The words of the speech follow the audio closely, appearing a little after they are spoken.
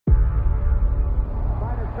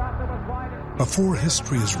Before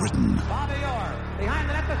history is written,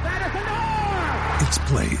 it's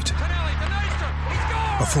played.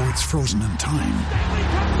 Before it's frozen in time,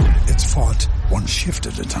 it's fought one shift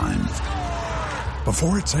at a time.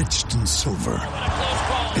 Before it's etched in silver,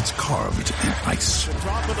 it's carved in ice.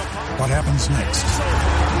 What happens next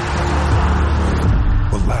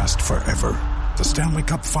will last forever. The Stanley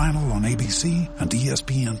Cup Final on ABC and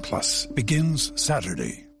ESPN Plus begins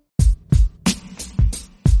Saturday.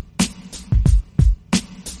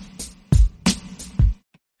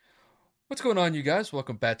 What's going on, you guys?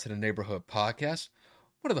 Welcome back to the Neighborhood Podcast.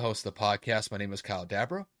 One of the hosts of the podcast, my name is Kyle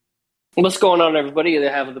Dabro. What's going on, everybody? They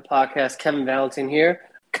have the podcast, Kevin Valentin here.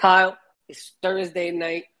 Kyle, it's Thursday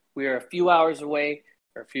night. We are a few hours away,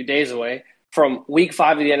 or a few days away, from Week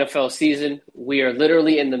 5 of the NFL season. We are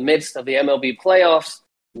literally in the midst of the MLB playoffs.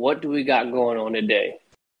 What do we got going on today?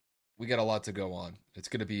 We got a lot to go on. It's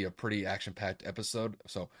going to be a pretty action-packed episode.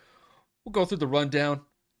 So we'll go through the rundown,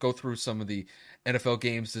 go through some of the NFL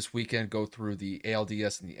games this weekend, go through the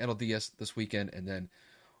ALDS and the NLDS this weekend, and then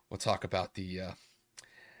we'll talk about the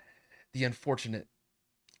unfortunate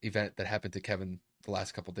event that happened to Kevin the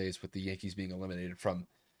last couple days with the Yankees being eliminated from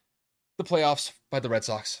the playoffs by the Red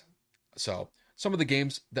Sox. So some of the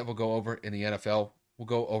games that we'll go over in the NFL, we'll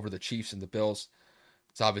go over the Chiefs and the Bills.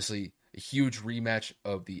 It's obviously a huge rematch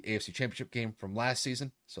of the AFC Championship game from last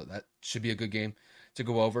season, so that should be a good game to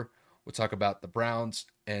go over. We'll talk about the Browns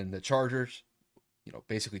and the Chargers,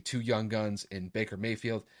 basically two young guns in Baker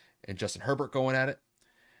Mayfield and Justin Herbert going at it.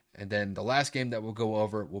 And then the last game that we'll go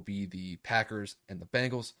over will be the Packers and the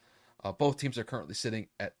Bengals. Both teams are currently sitting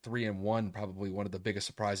at 3-1. Probably one of the biggest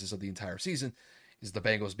surprises of the entire season is the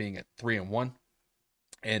Bengals being at 3-1.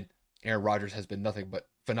 And Aaron Rodgers has been nothing but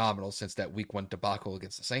phenomenal since that Week 1 debacle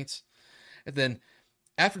against the Saints. And then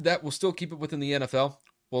after that, we'll still keep it within the NFL.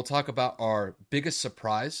 We'll talk about our biggest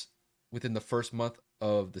surprise within the first month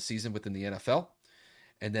of the season within the NFL.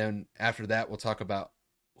 And then after that, we'll talk about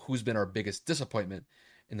who's been our biggest disappointment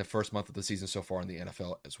in the first month of the season so far in the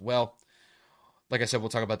NFL as well. Like I said, we'll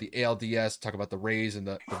talk about the ALDS, talk about the Rays and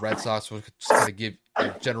the Red Sox. We'll just kind of give a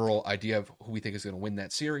general idea of who we think is going to win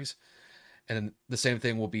that series. And then the same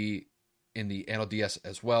thing will be in the NLDS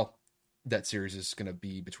as well. That series is going to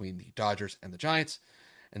be between the Dodgers and the Giants.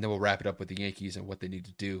 And then we'll wrap it up with the Yankees and what they need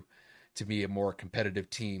to do to be a more competitive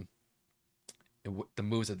team and the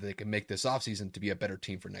moves that they can make this offseason to be a better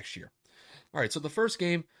team for next year. All right, so the first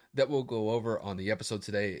game that we'll go over on the episode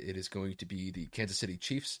today, it is going to be the Kansas City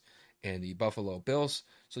Chiefs and the Buffalo Bills.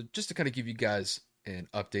 So just to kind of give you guys an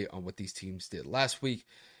update on what these teams did last week,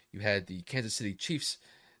 you had the Kansas City Chiefs.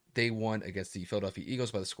 They won against the Philadelphia Eagles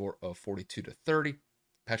by the score of 42-30.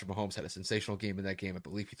 Patrick Mahomes had a sensational game in that game. I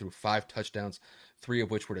believe he threw 5 touchdowns, 3 of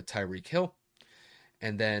which were to Tyreek Hill.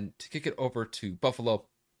 And then to kick it over to Buffalo,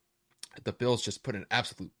 the Bills just put an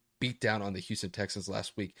absolute beat down on the Houston Texans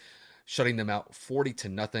last week, shutting them out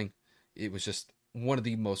 40-0. It was just one of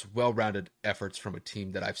the most well-rounded efforts from a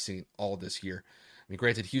team that I've seen all this year. I mean,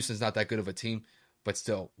 granted, Houston's not that good of a team, but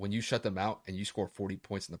still, when you shut them out and you score 40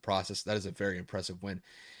 points in the process, that is a very impressive win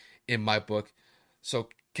in my book. So,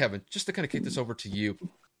 Kevin, just to kind of kick this over to you,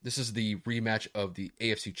 this is the rematch of the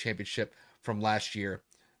AFC Championship from last year.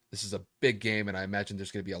 This is a big game, and I imagine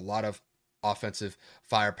there's going to be a lot of offensive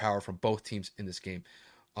firepower from both teams in this game.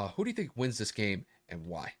 Who do you think wins this game and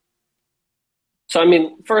why? So, I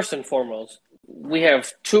mean, first and foremost, we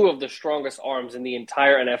have 2 of the strongest arms in the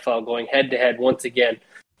entire NFL going head-to-head once again.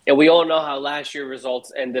 And we all know how last year's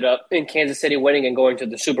results ended up in Kansas City winning and going to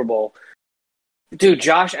the Super Bowl. Dude,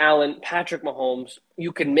 Josh Allen, Patrick Mahomes,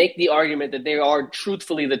 you can make the argument that they are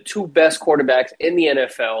truthfully the 2 best quarterbacks in the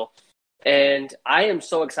NFL. And I am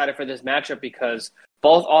so excited for this matchup because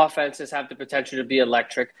both offenses have the potential to be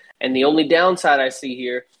electric. And the only downside I see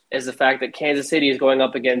here is the fact that Kansas City is going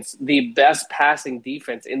up against the best passing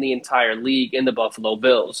defense in the entire league in the Buffalo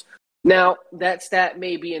Bills. Now, that stat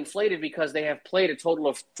may be inflated because they have played a total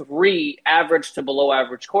of 3 average to below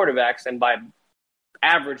average quarterbacks. And by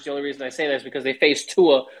average, the only reason I say that is because they faced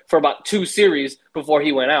Tua for about 2 series before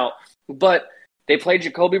he went out. But they played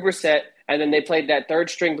Jacoby Brissett, and then they played that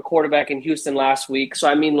third-string quarterback in Houston last week. So,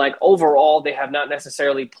 I mean, overall, they have not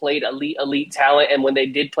necessarily played elite talent. And when they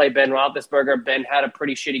did play Ben Roethlisberger, Ben had a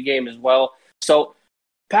pretty shitty game as well. So,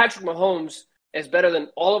 Patrick Mahomes is better than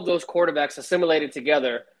all of those quarterbacks assimilated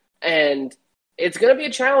together. And it's going to be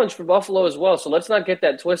a challenge for Buffalo as well. So, let's not get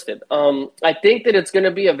that twisted. I think that it's going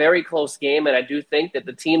to be a very close game. And I do think that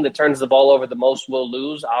the team that turns the ball over the most will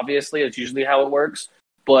lose. Obviously, it's usually how it works.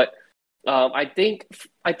 But I think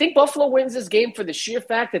Buffalo wins this game for the sheer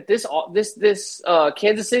fact that this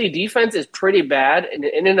Kansas City defense is pretty bad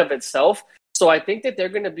in and of itself. So I think that they're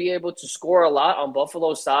going to be able to score a lot on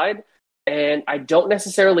Buffalo's side. And I don't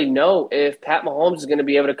necessarily know if Pat Mahomes is going to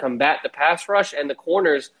be able to combat the pass rush and the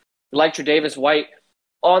corners like Tre'Davious White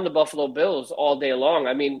on the Buffalo Bills all day long.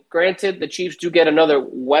 I mean, granted, the Chiefs do get another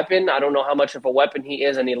weapon. I don't know how much of a weapon he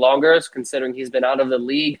is any longer, considering he's been out of the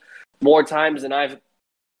league more times than I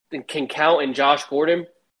can count in Josh Gordon.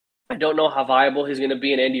 I don't know how viable he's going to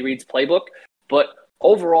be in Andy Reid's playbook. But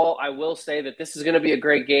overall, I will say that this is going to be a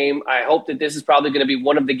great game. I hope that this is probably going to be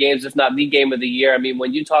one of the games, if not the game of the year. I mean,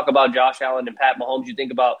 when you talk about Josh Allen and Pat Mahomes, you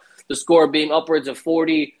think about the score being upwards of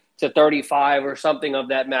 40-35 or something of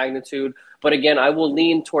that magnitude. But again, I will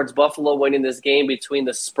lean towards Buffalo winning this game between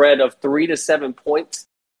the spread of 3 to 7 points,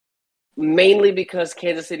 mainly because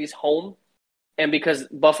Kansas City's home and because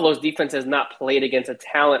Buffalo's defense has not played against a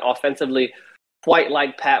talent offensively quite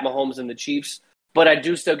like Pat Mahomes and the Chiefs. But I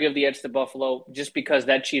do still give the edge to Buffalo just because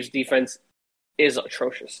that Chiefs defense is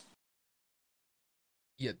atrocious.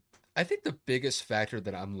 Yeah, I think the biggest factor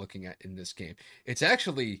that I'm looking at in this game, it's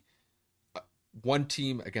actually one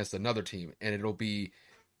team against another team, and it'll be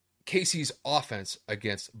KC's offense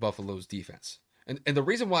against Buffalo's defense. And the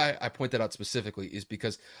reason why I point that out specifically is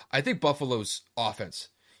because I think Buffalo's offense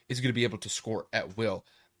is going to be able to score at will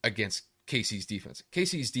against KC's defense.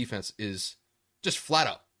 KC's defense is just flat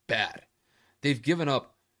out bad. They've given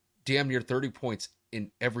up damn near 30 points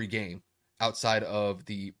in every game outside of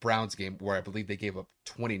the Browns game where I believe they gave up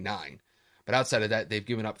 29. But outside of that, they've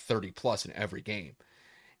given up 30 plus in every game.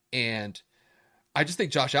 And I just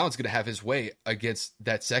think Josh Allen's going to have his way against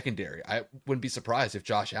that secondary. I wouldn't be surprised if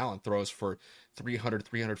Josh Allen throws for 300,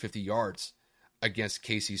 350 yards against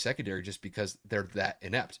KC's secondary just because they're that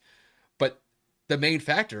inept. But the main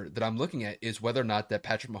factor that I'm looking at is whether or not that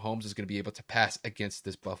Patrick Mahomes is going to be able to pass against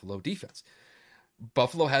this Buffalo defense.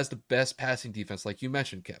 Buffalo has the best passing defense, like you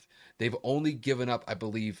mentioned, Kev. They've only given up, I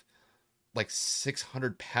believe, like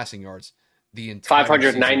 600 passing yards the entire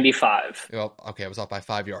 595. Season. Well, okay, I was off by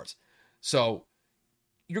 5 yards. So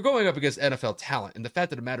you're going up against NFL talent, and the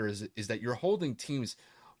fact of the matter is that you're holding teams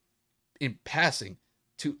in passing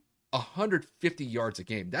to 150 yards a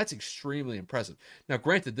game. That's extremely impressive. Now,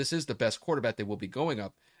 granted, this is the best quarterback they will be going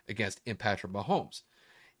up against in Patrick Mahomes.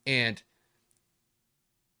 And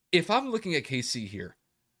if I'm looking at KC here,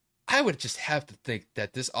 I would just have to think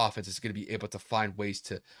that this offense is going to be able to find ways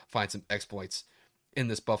to find some exploits in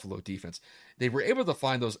this Buffalo defense. They were able to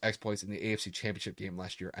find those exploits in the AFC Championship game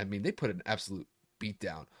last year. I mean, they put an absolute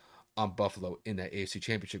beatdown on Buffalo in that AFC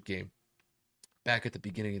Championship game back at the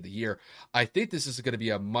beginning of the year. I think this is going to be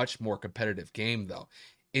a much more competitive game, though.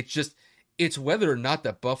 It's whether or not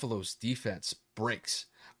that Buffalo's defense breaks.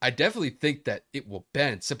 I definitely think that it will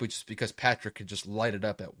bend simply just because Patrick can just light it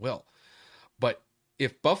up at will. But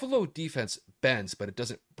if Buffalo defense bends, but it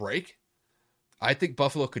doesn't break, I think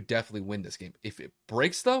Buffalo could definitely win this game. If it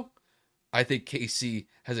breaks, though, I think KC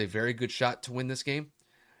has a very good shot to win this game.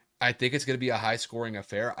 I think it's going to be a high-scoring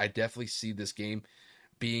affair. I definitely see this game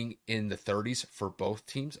being in the 30s for both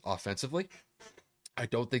teams offensively. I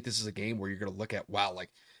don't think this is a game where you're going to look at, wow, like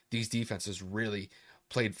these defenses really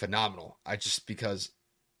played phenomenal. Because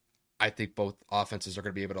I think both offenses are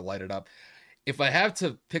going to be able to light it up. If I have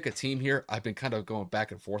to pick a team here, I've been kind of going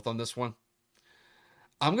back and forth on this one.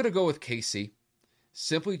 I'm going to go with KC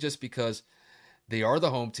simply just because they are the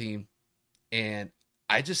home team. And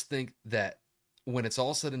I just think that when it's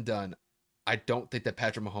all said and done, I don't think that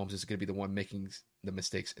Patrick Mahomes is going to be the one making the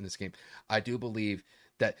mistakes in this game. I do believe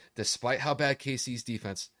that despite how bad KC's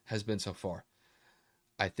defense has been so far,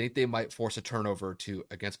 I think they might force a turnover or two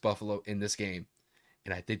against Buffalo in this game.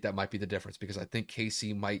 And I think that might be the difference because I think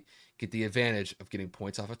KC might get the advantage of getting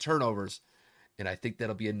points off of turnovers. And I think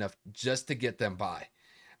that'll be enough just to get them by. I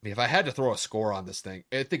mean, if I had to throw a score on this thing,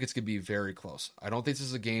 I think it's going to be very close. I don't think this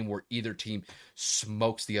is a game where either team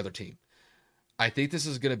smokes the other team. I think this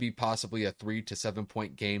is going to be possibly a 3 to 7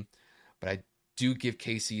 point game, but I do give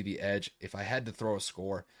KC the edge. If I had to throw a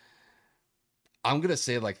score, I'm going to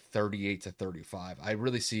say like 38 to 35. I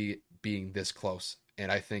really see it being this close.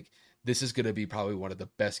 And I think this is going to be probably one of the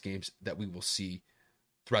best games that we will see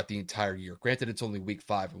throughout the entire year. Granted, it's only week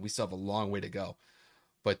 5 and we still have a long way to go,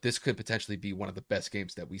 but this could potentially be one of the best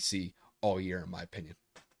games that we see all year, in my opinion.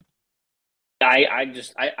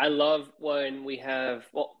 I love when we have,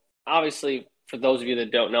 well, obviously, for those of you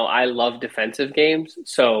that don't know, I love defensive games.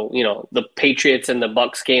 So, the Patriots and the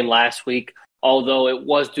Bucks game last week, although it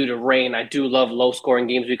was due to rain, I do love low-scoring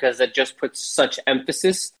games because that just puts such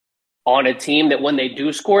emphasis on a team that when they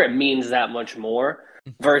do score, it means that much more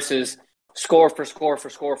versus score for score for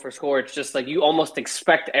score for score. It's just like you almost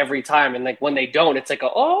expect every time. And like when they don't, it's like,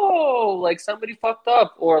 like somebody fucked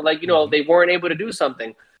up or like, they weren't able to do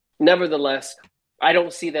something. Nevertheless, I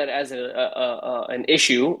don't see that as an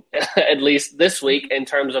issue, at least this week, in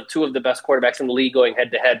terms of two of the best quarterbacks in the league going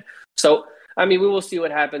head-to-head. So, I mean, we will see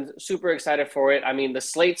what happens. Super excited for it. I mean, the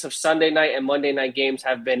slates of Sunday night and Monday night games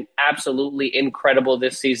have been absolutely incredible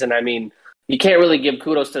this season. I mean, you can't really give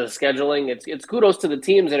kudos to the scheduling. It's kudos to the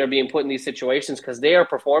teams that are being put in these situations because they are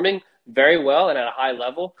performing very well and at a high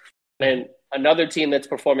level. And another team that's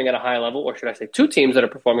performing at a high level, or should I say two teams that are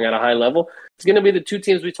performing at a high level, is going to be the two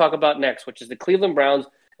teams we talk about next, which is the Cleveland Browns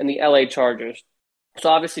and the LA Chargers. So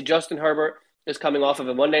obviously Justin Herbert is coming off of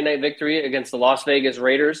a Monday night victory against the Las Vegas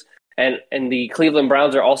Raiders, and the Cleveland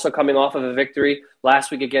Browns are also coming off of a victory last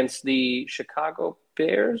week against the Chicago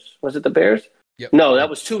Bears. Was it the Bears? Yep. No, that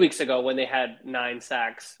was 2 weeks ago when they had 9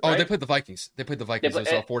 sacks. Right? Oh, they played the Vikings. It was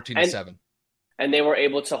 14-7. And they were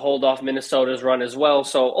able to hold off Minnesota's run as well.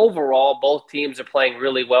 So overall, both teams are playing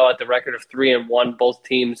really well at the record of 3-1. Both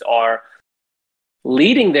teams are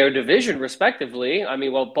leading their division respectively. I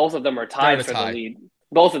mean, well, both of them are tied for the lead.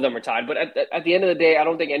 Both of them are tied. But at the end of the day, I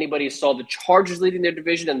don't think anybody saw the Chargers leading their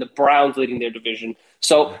division and the Browns leading their division.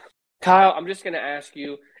 So, Kyle, I'm just going to ask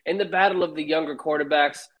you, in the battle of the younger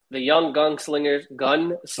quarterbacks, the young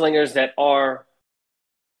gunslingers that are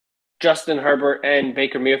Justin Herbert and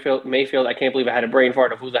Baker Mayfield, I can't believe I had a brain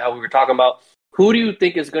fart of who the hell we were talking about. Who do you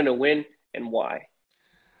think is going to win and why?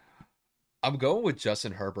 I'm going with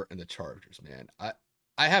Justin Herbert and the Chargers, man.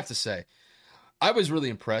 I have to say, I was really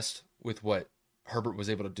impressed with what Herbert was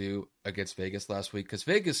able to do against Vegas last week, because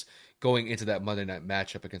Vegas, going into that Monday night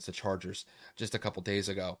matchup against the Chargers just a couple days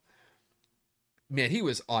ago, man, he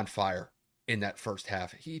was on fire in that first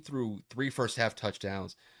half. He threw 3 first-half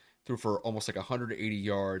touchdowns, threw for almost like 180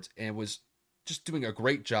 yards, and was just doing a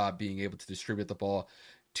great job being able to distribute the ball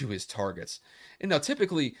to his targets. And now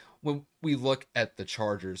typically when we look at the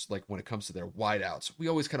Chargers, like when it comes to their wideouts, we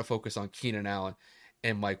always kind of focus on Keenan Allen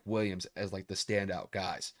and Mike Williams as like the standout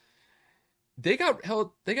guys. They got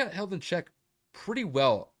held in check pretty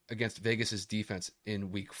well against Vegas's defense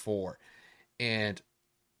in week 4. And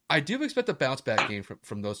I do expect a bounce back game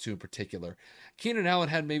from those two in particular. Keenan Allen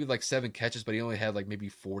had maybe like 7 catches, but he only had like maybe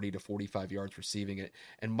 40 to 45 yards receiving it.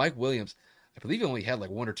 And Mike Williams, I believe he only had like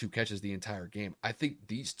 1 or 2 catches the entire game. I think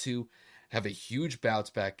these two have a huge bounce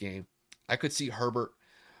back game. I could see Herbert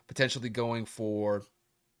potentially going for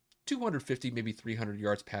 250, maybe 300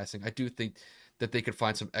 yards passing. I do think that they could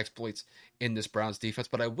find some exploits in this Browns defense.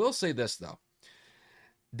 But I will say this, though.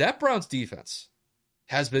 That Browns defense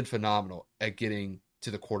has been phenomenal at getting to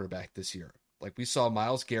the quarterback this year. Like we saw,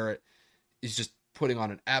 Myles Garrett is just putting on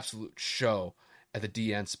an absolute show at the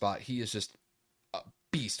DN spot. He is just a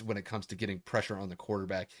beast when it comes to getting pressure on the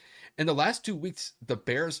quarterback. In the last 2 weeks, the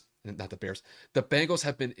Bengals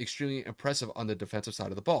have been extremely impressive on the defensive side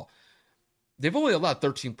of the ball. They've only allowed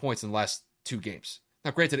 13 points in the last 2 games. Now,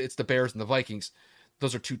 granted, it's the Bears and the Vikings.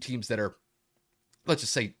 Those are 2 teams that are, let's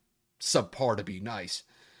just say, subpar to be nice.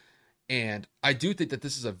 And I do think that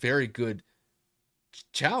this is a very good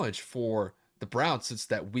challenge for the Browns since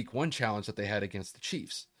that week 1 challenge that they had against the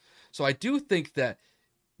Chiefs. So I do think that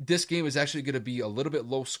this game is actually going to be a little bit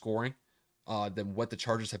low scoring than what the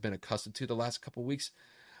Chargers have been accustomed to the last couple of weeks.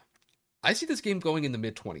 I see this game going in the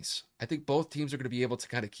mid-20s. I think both teams are going to be able to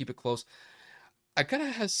kind of keep it close. I got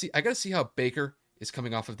to see how Baker is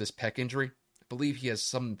coming off of this pec injury. I believe he has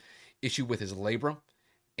some issue with his labrum,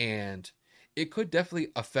 and it could definitely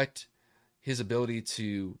affect his ability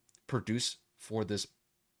to produce for this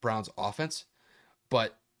Browns offense.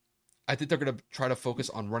 But I think they're going to try to focus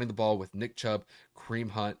on running the ball with Nick Chubb,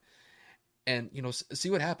 Kareem Hunt, and,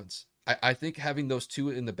 see what happens. I think having those two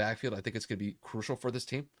in the backfield, I think it's going to be crucial for this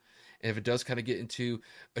team. And if it does kind of get into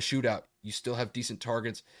a shootout, you still have decent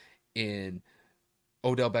targets in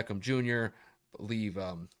Odell Beckham Jr., I believe,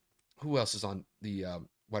 who else is on the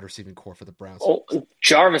wide receiving core for the Browns? Oh,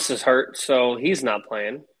 Jarvis is hurt, so he's not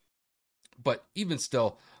playing. But even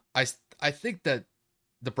still, I think that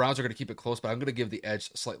the Browns are going to keep it close, but I'm going to give the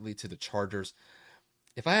edge slightly to the Chargers.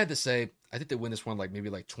 If I had to say, I think they win this one maybe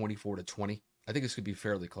 24-20. I think it's going to be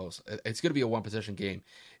fairly close. It's going to be a one-possession game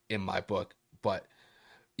in my book, but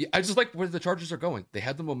I just like where the Chargers are going. They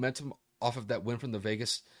had the momentum off of that win from the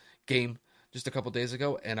Vegas game just a couple days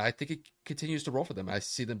ago, and I think it continues to roll for them. I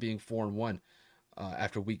see them being 4-1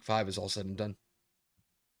 after week 5 is all said and done.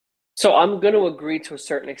 So I'm going to agree to a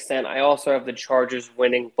certain extent. I also have the Chargers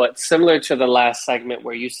winning, but similar to the last segment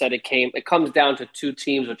where you said it comes down to 2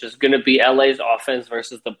 teams, which is going to be LA's offense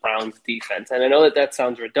versus the Browns defense. And I know that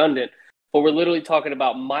sounds redundant, but we're literally talking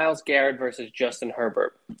about Myles Garrett versus Justin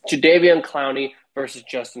Herbert, Jadeveon Clowney versus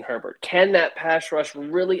Justin Herbert. Can that pass rush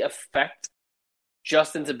really affect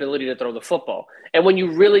Justin's ability to throw the football? And when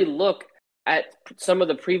you really look at some of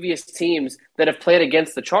the previous teams that have played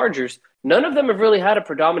against the Chargers, none of them have really had a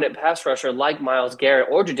predominant pass rusher like Myles Garrett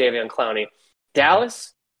or Jadeveon Clowney.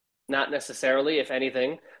 Dallas, not necessarily, if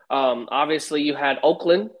anything. Obviously, you had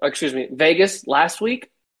Vegas last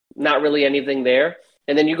week. Not really anything there.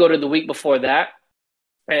 And then you go to the week before that,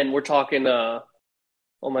 and we're talking oh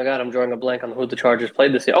my God, I'm drawing a blank on who the Chargers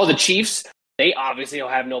played this year. Oh, the Chiefs. They obviously will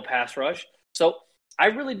have no pass rush. So I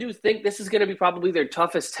really do think this is going to be probably their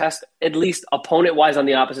toughest test, at least opponent-wise on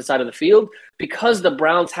the opposite side of the field, because the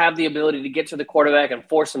Browns have the ability to get to the quarterback and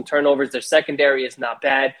force some turnovers. Their secondary is not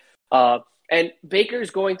bad. And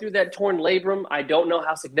Baker's going through that torn labrum. I don't know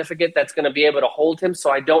how significant that's going to be able to hold him,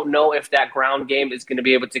 so I don't know if that ground game is going to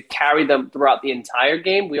be able to carry them throughout the entire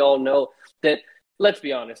game. We all know that, let's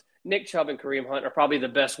be honest, Nick Chubb and Kareem Hunt are probably the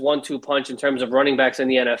best 1-2 punch in terms of running backs in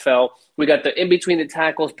the NFL. We got the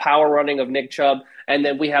in-between-the-tackles power running of Nick Chubb, and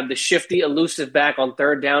then we have the shifty, elusive back on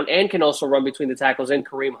third down and can also run between the tackles in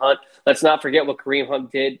Kareem Hunt. Let's not forget what Kareem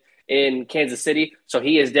Hunt did in Kansas City, so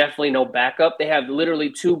he is definitely no backup. They have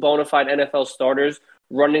literally 2 bona fide NFL starters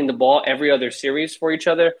running the ball every other series for each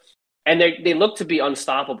other, and they look to be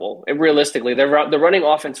unstoppable. And realistically, the running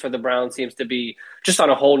offense for the Browns seems to be just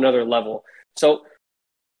on a whole nother level. So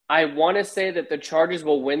I want to say that the Chargers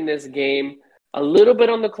will win this game a little bit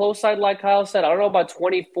on the close side, like Kyle said. I don't know about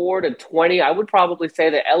 24-20. I would probably say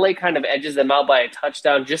that LA kind of edges them out by a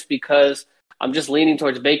touchdown just because I'm just leaning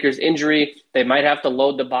towards Baker's injury. They might have to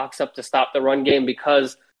load the box up to stop the run game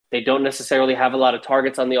because they don't necessarily have a lot of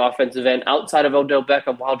targets on the offensive end outside of Odell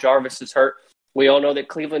Beckham while Jarvis is hurt. We all know that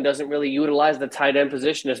Cleveland doesn't really utilize the tight end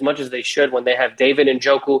position as much as they should when they have David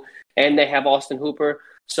Njoku and they have Austin Hooper.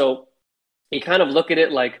 So you kind of look at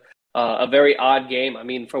it like a very odd game. I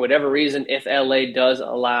mean, for whatever reason, if LA does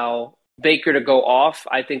allow Baker to go off,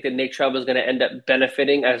 I think that Nick Chubb is going to end up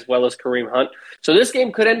benefiting as well as Kareem Hunt. So this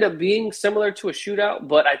game could end up being similar to a shootout,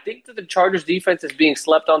 but I think that the Chargers defense is being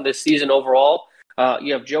slept on this season overall.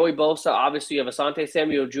 You have Joey Bosa. Obviously, you have Asante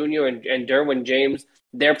Samuel Jr. and Derwin James.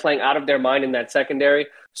 They're playing out of their mind in that secondary.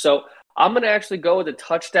 So I'm going to actually go with a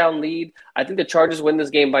touchdown lead. I think the Chargers win this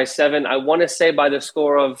game by 7. I want to say by the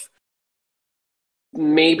score of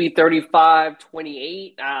maybe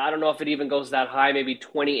 35-28. I don't know if it even goes that high, maybe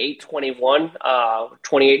 28-21,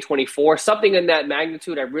 28-24, something in that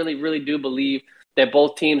magnitude. I really, really do believe that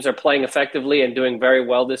both teams are playing effectively and doing very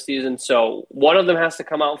well this season. So one of them has to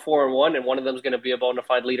come out 4-1, and one of them is going to be a bona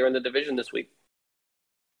fide leader in the division this week.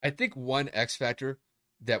 I think one X factor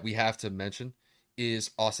that we have to mention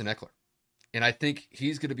is Austin Eckler. And I think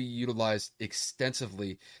he's going to be utilized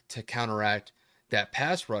extensively to counteract that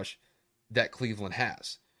pass rush that Cleveland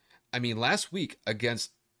has. I mean, last week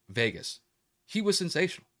against Vegas, he was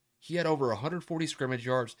sensational. He had over 140 scrimmage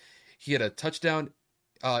yards. He had a touchdown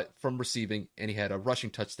from receiving, and he had a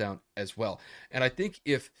rushing touchdown as well. And I think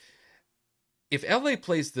if LA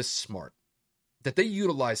plays this smart, that they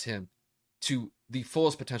utilize him to the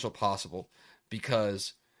fullest potential possible,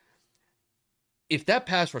 because if that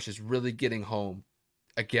pass rush is really getting home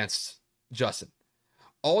against Justin,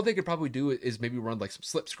 all they could probably do is maybe run like some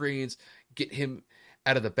slip screens, get him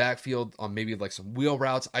out of the backfield on maybe like some wheel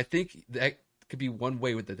routes. I think that could be one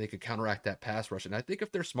way that they could counteract that pass rush. And I think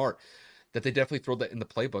if they're smart, that they definitely throw that in the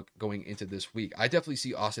playbook going into this week. I definitely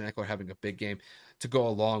see Austin Eckler having a big game to go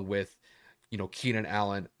along with, Keenan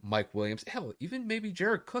Allen, Mike Williams. Hell, even maybe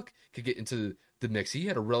Jared Cook could get into the mix. He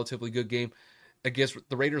had a relatively good game against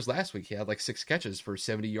the Raiders last week. He had like 6 catches for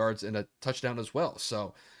 70 yards and a touchdown as well.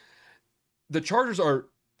 So the Chargers are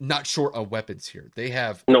not short of weapons here. They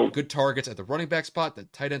have good targets at the running back spot, the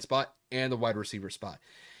tight end spot, and the wide receiver spot.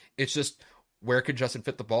 It's just where could Justin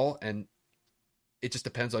fit the ball, and it just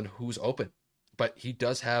depends on who's open. But he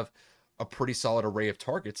does have a pretty solid array of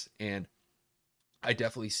targets, and I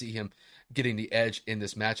definitely see him getting the edge in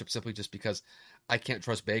this matchup simply just because I can't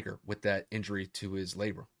trust Baker with that injury to his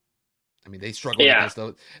labrum. I mean, they struggled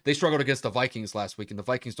against the Vikings last week, and the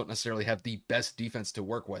Vikings don't necessarily have the best defense to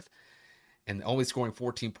work with. And only scoring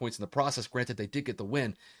 14 points in the process, granted they did get the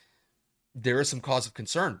win, there is some cause of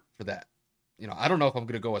concern for that. I don't know if I'm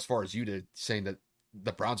going to go as far as you did, saying that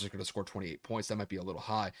the Browns are going to score 28 points. That might be a little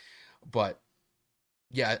high. But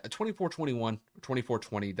yeah, a 24-21,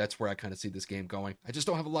 24-20, that's where I kind of see this game going. I just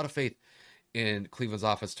don't have a lot of faith in Cleveland's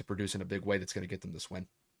offense to produce in a big way that's going to get them this win.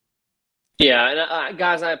 Yeah, and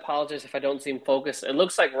guys, I apologize if I don't seem focused. It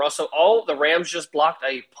looks like the Rams just blocked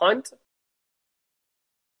a punt.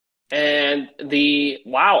 And and the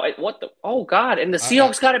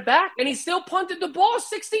Seahawks got it back, and he still punted the ball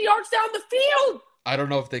 60 yards down the field. I don't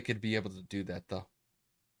know if they could be able to do that, though.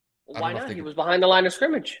 Why not? He was behind the line of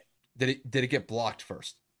scrimmage. Did it get blocked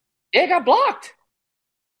first? Yeah, it got blocked.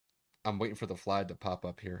 I'm waiting for the flag to pop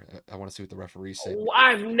up here. I want to see what the referees say. Oh,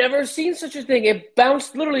 I've never seen such a thing. It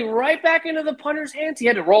bounced literally right back into the punter's hands. He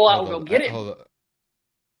had to roll out and go get it. Hold on. All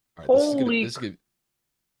right, Holy. this is good.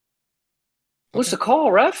 What's the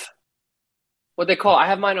call, ref? What they call? I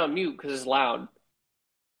have mine on mute because it's loud.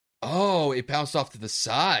 Oh, it bounced off to the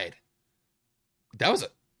side. That was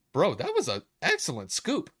an excellent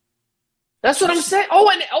scoop. That's what I'm saying. Oh,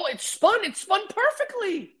 and it spun. It spun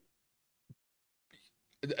perfectly.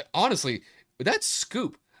 Honestly, that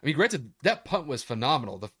scoop. I mean, granted, that punt was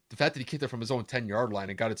phenomenal. The fact that he kicked it from his own 10-yard line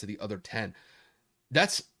and got it to the other 10,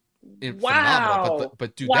 that's phenomenal.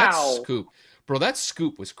 But dude, that scoop, bro, that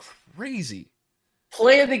scoop was crazy.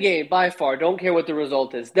 Play of the game by far. Don't care what the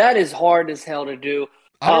result is. That is hard as hell to do.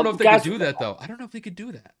 I don't know if they could do that, though. I don't know if they could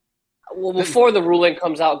do that. Well, before the ruling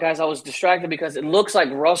comes out, guys, I was distracted because it looks like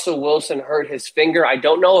Russell Wilson hurt his finger. I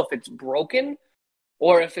don't know if it's broken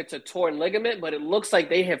or if it's a torn ligament, but it looks like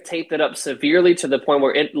they have taped it up severely to the point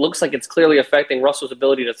where it looks like it's clearly affecting Russell's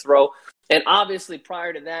ability to throw. And obviously,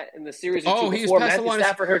 prior to that, in the series or two before, Matthew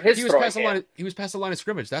Stafford hurt his throwing hand. He was past the line of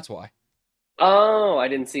scrimmage. That's why. Oh, I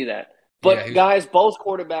didn't see that. But, guys, both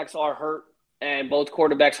quarterbacks are hurt, and both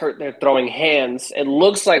quarterbacks hurt their throwing hands. It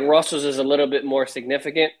looks like Russell's is a little bit more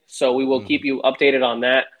significant, so we will keep you updated on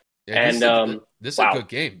that. Yeah, and this is a good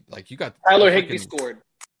game. Like, you got Tyler Higbee scored.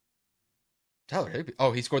 Tyler Higbee.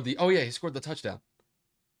 Oh, he scored he scored the touchdown.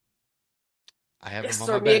 I have him on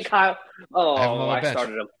my bench. Me and Kyle. Oh,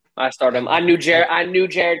 I started him. I knew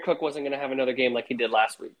Jared Cook wasn't going to have another game like he did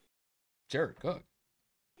last week. Jared Cook.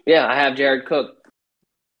 Yeah, I have Jared Cook.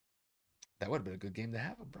 That would have been a good game to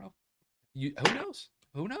have him, bro.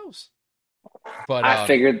 Who knows? But I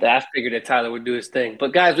figured that Tyler would do his thing.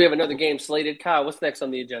 But guys, we have another game slated. Kyle, what's next on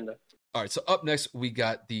the agenda? All right, so up next we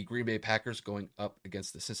got the Green Bay Packers going up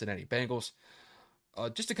against the Cincinnati Bengals.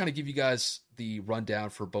 Just to kind of give you guys the rundown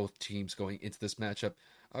for both teams going into this matchup,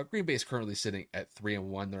 Green Bay is currently sitting at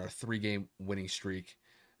 3-1. They're on a 3-game winning streak.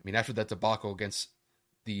 I mean, after that debacle against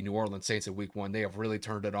the New Orleans Saints in Week 1, they have really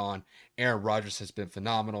turned it on. Aaron Rodgers has been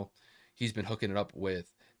phenomenal. He's been hooking it up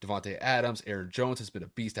with Devontae Adams. Aaron Jones has been a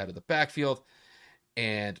beast out of the backfield,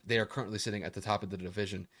 and they are currently sitting at the top of the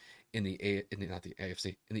division in the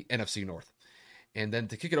NFC North. And then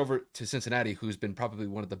to kick it over to Cincinnati, who's been probably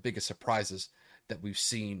one of the biggest surprises that we've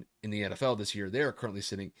seen in the NFL this year. They are currently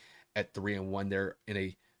sitting at 3-1. They're in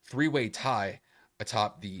a 3-way tie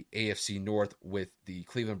atop the AFC North with the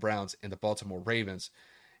Cleveland Browns and the Baltimore Ravens.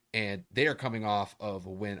 And they are coming off of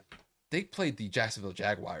a win. They played the Jacksonville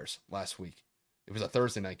Jaguars last week. It was a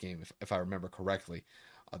Thursday night game, if I remember correctly.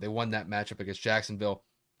 They won that matchup against Jacksonville.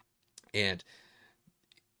 And,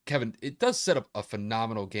 Kevin, it does set up a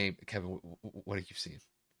phenomenal game. Kevin, what have you seen?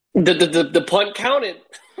 The punt counted.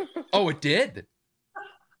 Oh, it did?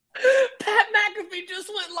 Pat McAfee just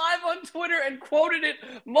went live on Twitter and quoted it.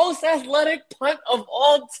 Most athletic punt of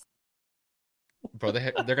all time. Bro,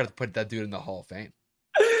 they're going to put that dude in the Hall of Fame.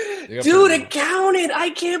 Dude, it counted.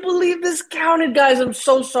 I can't believe this counted, guys. I'm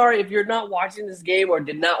so sorry if you're not watching this game or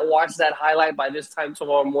did not watch that highlight by this time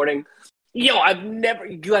tomorrow morning. You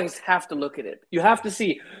guys have to look at it. You have to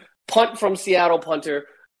see punt from Seattle punter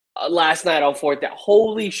last night on fourth down.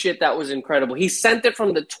 Holy shit, that was incredible. He sent it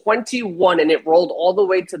from the 21 and it rolled all the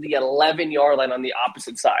way to the 11-yard line on the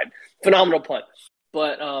opposite side. Phenomenal punt.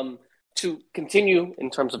 But to continue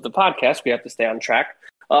in terms of the podcast, we have to stay on track.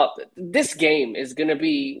 This game is going to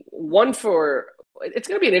be it's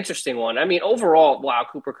going to be an interesting one. I mean, overall, wow,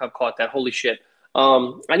 Cooper Kupp caught that. Holy shit.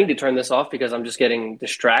 I need to turn this off because I'm just getting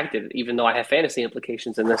distracted, even though I have fantasy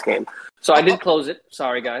implications in this game. So I did close it.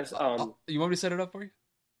 Sorry, guys. You want me to set it up for you?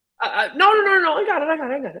 No. I got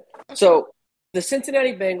it. Okay. So the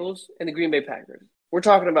Cincinnati Bengals and the Green Bay Packers. We're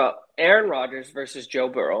talking about Aaron Rodgers versus Joe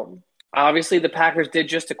Burrow. Obviously, the Packers did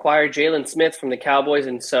just acquire Jalen Smith from the Cowboys,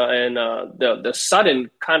 and the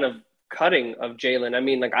sudden kind of cutting of Jalen. I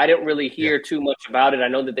mean, like I didn't really hear too much about it. I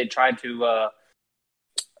know that they tried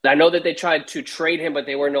to trade him, but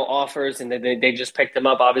there were no offers, and they just picked him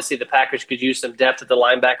up. Obviously, the Packers could use some depth at the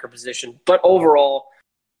linebacker position, but overall,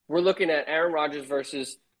 we're looking at Aaron Rodgers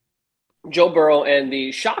versus Joe Burrow and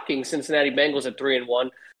the shocking Cincinnati Bengals at 3-1.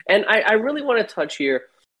 And I really want to touch here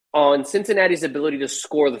on Cincinnati's ability to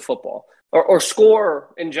score the football or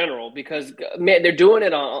score in general, because man, they're doing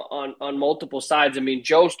it on multiple sides. I mean,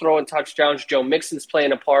 Joe's throwing touchdowns, Joe Mixon's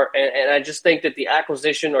playing a part, and I just think that the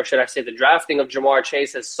acquisition, or should I say the drafting of Jamar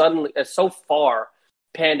Chase has so far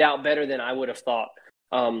panned out better than I would have thought.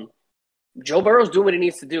 Joe Burrow's doing what he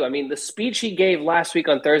needs to do. I mean, the speech he gave last week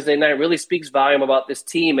on Thursday night really speaks volume about this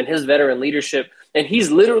team and his veteran leadership, and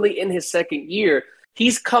he's literally in his second year.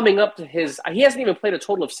 He's coming up to he hasn't even played a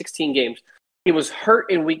total of 16 games. He was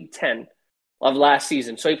hurt in week 10 of last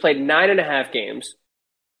season. So he played 9.5 games.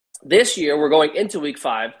 This year, we're going into week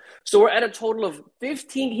 5. So we're at a total of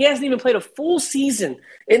 15. He hasn't even played a full season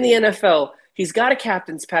in the NFL. He's got a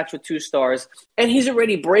captain's patch with 2 stars, and he's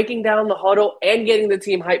already breaking down the huddle and getting the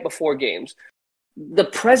team hyped before games. The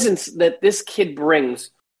presence that this kid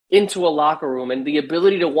brings into a locker room and the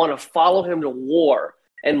ability to want to follow him to war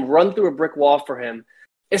and run through a brick wall for him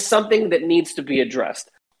is something that needs to be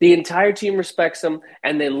addressed. The entire team respects him,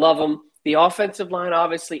 and they love him. The offensive line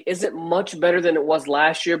obviously isn't much better than it was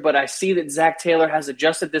last year, but I see that Zach Taylor has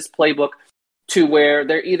adjusted this playbook to where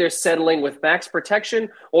they're either settling with max protection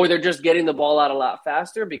or they're just getting the ball out a lot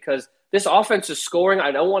faster, because this offense is scoring,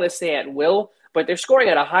 I don't want to say at will, but they're scoring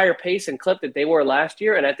at a higher pace and clip that they were last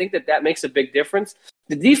year, and I think that makes a big difference.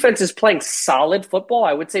 The defense is playing solid football.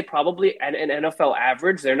 I would say probably an NFL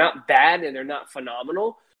average. They're not bad and they're not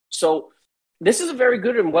phenomenal. So this is a very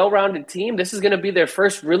good and well-rounded team. This is going to be their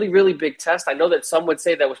first really, really big test. I know that some would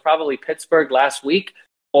say that was probably Pittsburgh last week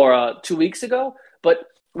or 2 weeks ago, but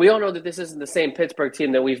we all know that this isn't the same Pittsburgh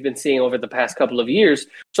team that we've been seeing over the past couple of years.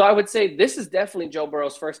 So I would say this is definitely Joe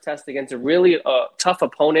Burrow's first test against a really tough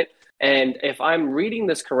opponent. And if I'm reading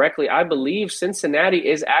this correctly, I believe Cincinnati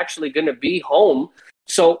is actually going to be home.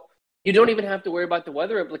 So you don't even have to worry about the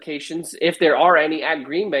weather implications, if there are any, at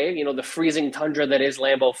Green Bay, the freezing tundra that is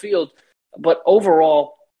Lambeau Field. But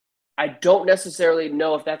overall, I don't necessarily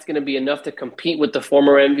know if that's going to be enough to compete with the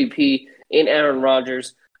former MVP in Aaron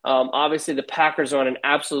Rodgers. Obviously, the Packers are on an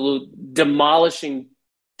absolute demolishing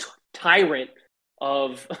tyrant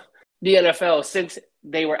of the NFL since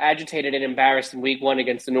they were agitated and embarrassed in week 1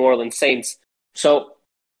 against the New Orleans Saints. So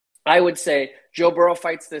I would say Joe Burrow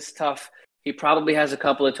fights this tough. He probably has a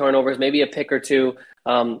couple of turnovers, maybe a pick or 2.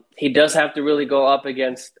 He does have to really go up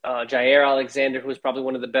against Jair Alexander, who is probably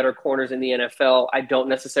one of the better corners in the NFL. I don't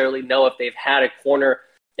necessarily know if they've had a corner,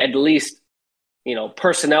 at least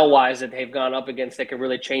personnel-wise, that they've gone up against that could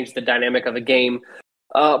really change the dynamic of a game.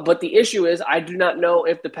 But the issue is I do not know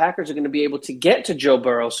if the Packers are going to be able to get to Joe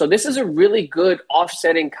Burrow. So this is a really good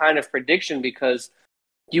offsetting kind of prediction, because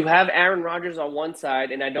you have Aaron Rodgers on one side,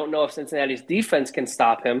 and I don't know if Cincinnati's defense can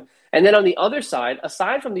stop him. And then on the other side,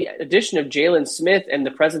 aside from the addition of Jalen Smith and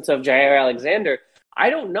the presence of Jair Alexander, I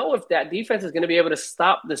don't know if that defense is going to be able to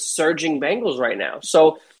stop the surging Bengals right now.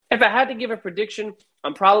 So if I had to give a prediction,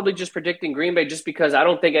 I'm probably just predicting Green Bay, just because I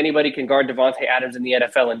don't think anybody can guard Devontae Adams in the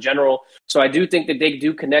NFL in general. So I do think that they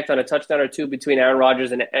do connect on a touchdown or 2 between Aaron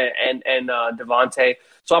Rodgers and Devontae.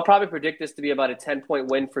 So I'll probably predict this to be about a 10-point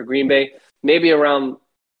win for Green Bay, maybe around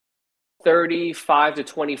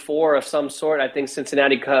 35-24 of some sort. I think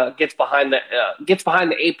Cincinnati gets behind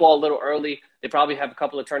the 8 ball a little early. They probably have a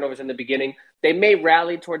couple of turnovers in the beginning. They may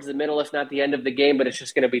rally towards the middle, if not the end of the game, but it's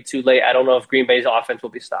just going to be too late. I don't know if Green Bay's offense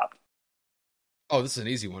will be stopped. Oh, this is an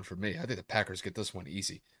easy one for me. I think the Packers get this one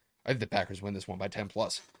easy. I think the Packers win this one by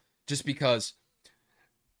 10+. Just because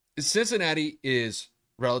Cincinnati is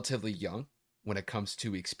relatively young when it comes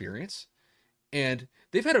to experience, and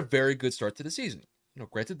they've had a very good start to the season.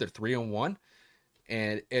 Granted, they're 3-1,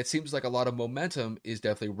 and it seems like a lot of momentum is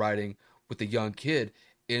definitely riding with the young kid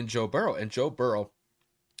in Joe Burrow. And Joe Burrow,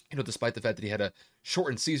 despite the fact that he had a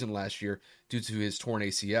shortened season last year due to his torn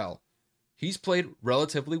ACL, he's played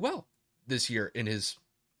relatively well this year in his,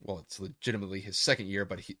 it's legitimately his second year,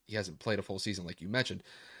 but he hasn't played a full season like you mentioned.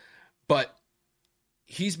 But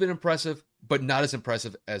he's been impressive, but not as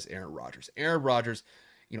impressive as Aaron Rodgers. Aaron Rodgers,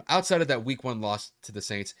 outside of that week 1 loss to the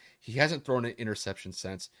Saints, he hasn't thrown an interception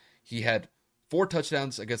since. He had 4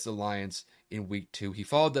 touchdowns against the Lions in week 2. He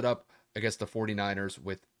followed that up against the 49ers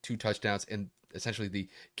with 2 touchdowns and essentially the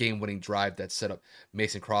game-winning drive that set up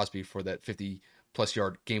Mason Crosby for that 50-plus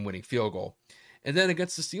yard game-winning field goal. And then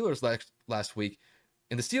against the Steelers last week,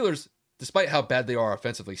 and the Steelers, despite how bad they are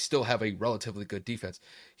offensively, still have a relatively good defense.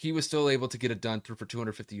 He was still able to get it done, threw for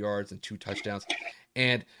 250 yards and 2 touchdowns.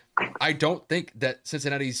 And I don't think that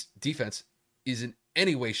Cincinnati's defense is in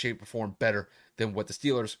any way, shape, or form better than what the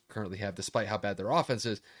Steelers currently have, despite how bad their offense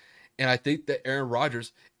is. And I think that Aaron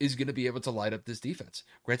Rodgers is going to be able to light up this defense.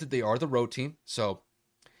 Granted, they are the road team, so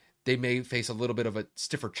they may face a little bit of a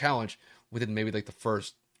stiffer challenge within maybe like the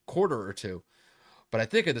first quarter or 2. But I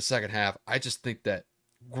think in the second half, I just think that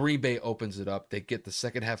Green Bay opens it up. They get the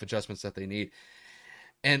second half adjustments that they need.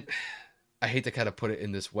 And I hate to kind of put it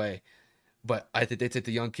in this way, but I think they take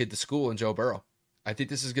the young kid to school in Joe Burrow. I think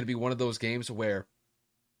this is going to be one of those games where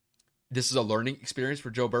this is a learning experience for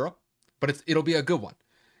Joe Burrow, but it'll be a good one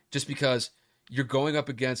just because you're going up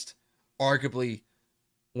against arguably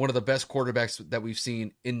one of the best quarterbacks that we've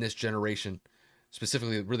seen in this generation,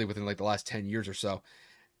 specifically really within like the last 10 years or so.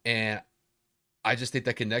 And I just think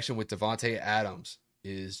that connection with Devontae Adams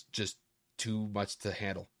is just too much to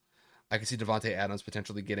handle. I can see Devontae Adams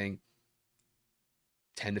potentially getting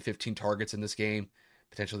 10 to 15 targets in this game,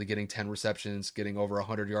 potentially getting 10 receptions, getting over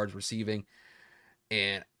 100 yards receiving.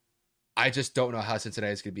 And I just don't know how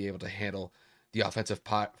Cincinnati is going to be able to handle the offensive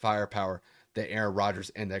firepower that Aaron Rodgers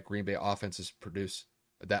and that Green Bay offense produces.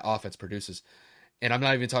 And I'm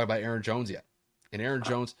not even talking about Aaron Jones yet. And Aaron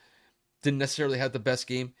Jones didn't necessarily have the best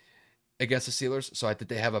game against the Steelers, so I think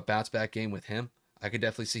they have a bounce back game with him. I could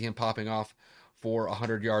definitely see him popping off for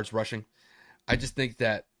 100 yards rushing. I just think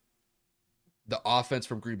that the offense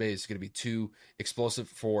from Green Bay is going to be too explosive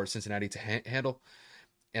for Cincinnati to handle.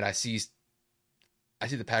 And I see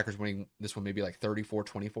the Packers winning this one maybe like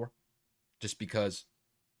 34-24, just because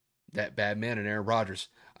that bad man and Aaron Rodgers,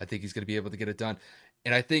 I think he's going to be able to get it done.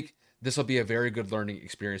 And I think this will be a very good learning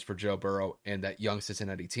experience for Joe Burrow and that young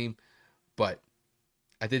Cincinnati team. But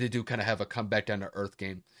I think they do kind of have a comeback down to earth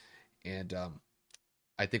game. And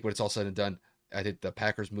I think when it's all said and done, I think the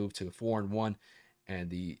Packers move to 4-1 and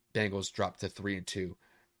the Bengals drop to 3-2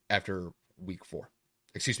 after week 5.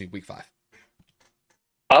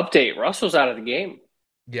 Update, Russell's out of the game.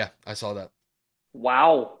 Yeah, I saw that.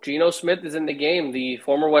 Wow. Geno Smith is in the game, the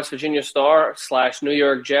former West Virginia star / New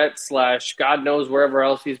York Jet / God knows wherever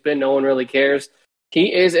else he's been. No one really cares.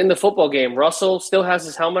 He is in the football game. Russell still has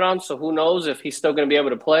his helmet on, so who knows if he's still going to be able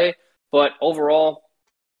to play. But overall,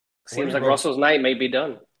 seems like Russell's night may be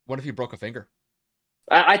done. What if he broke a finger?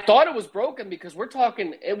 I thought it was broken because we're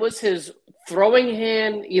talking – it was his throwing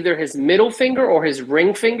hand, either his middle finger or his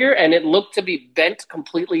ring finger, and it looked to be bent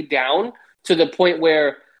completely down to the point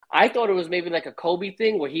where – I thought it was maybe like a Kobe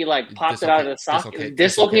thing where he like popped it out of the socket,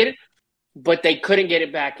 dislocated, but they couldn't get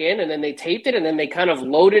it back in, and then they taped it, and then they kind of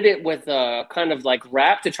loaded it with a kind of like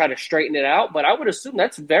wrap to try to straighten it out. But I would assume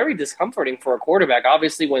that's very discomforting for a quarterback.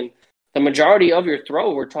 Obviously, when the majority of your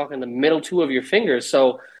throw, we're talking the middle two of your fingers.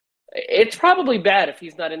 So it's probably bad if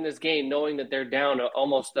he's not in this game, knowing that they're down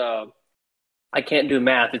almost. I can't do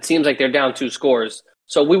math. It seems like they're down 2 scores.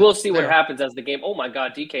 So we will see what happens as the game. Oh, my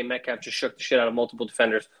God, DK Metcalf just shook the shit out of multiple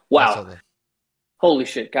defenders. Wow. Holy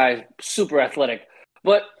shit, guys. Super athletic.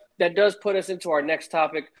 But that does put us into our next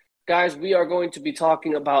topic. Guys, we are going to be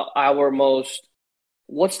talking about our most –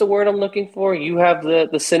 what's the word I'm looking for? You have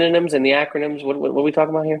the synonyms and the acronyms. What are we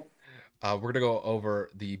talking about here? We're going to go over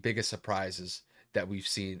the biggest surprises that we've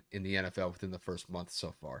seen in the NFL within the first month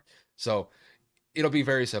so far. So it'll be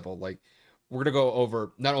very simple. Like, we're going to go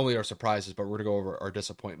over not only our surprises, but we're going to go over our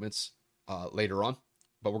disappointments later on.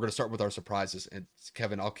 But we're going to start with our surprises. And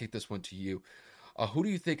Kevin, I'll kick this one to you. Who do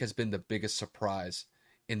you think has been the biggest surprise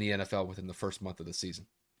in the NFL within the first month of the season?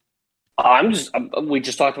 We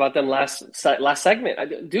just talked about them last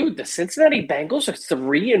segment. Dude, the Cincinnati Bengals are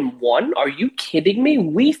 3-1. Are you kidding me?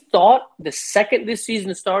 We thought the second this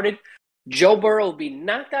season started, Joe Burrow would be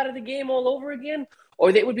knocked out of the game all over again,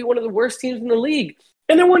 or they would be one of the worst teams in the league.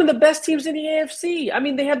 And they're one of the best teams in the AFC. I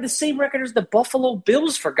mean, they have the same record as the Buffalo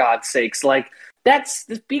Bills, for God's sakes. Like, this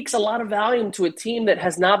speaks a lot of volume to a team that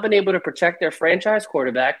has not been able to protect their franchise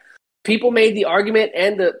quarterback. People made the argument,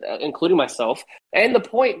 including myself, and the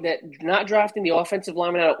point that not drafting the offensive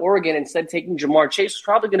lineman out of Oregon, instead taking Jamar Chase, was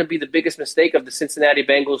probably going to be the biggest mistake of the Cincinnati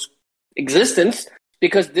Bengals' existence,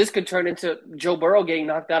 because this could turn into Joe Burrow getting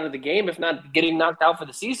knocked out of the game, if not getting knocked out for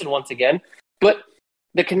the season once again. But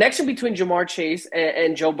the connection between Jamar Chase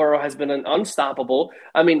and Joe Burrow has been unstoppable.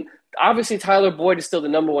 I mean, obviously Tyler Boyd is still the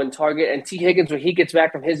number one target, and T. Higgins, when he gets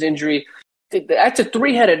back from his injury, that's a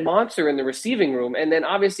 3-headed monster in the receiving room. And then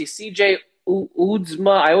obviously C.J.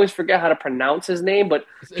 Uzma, I always forget how to pronounce his name, but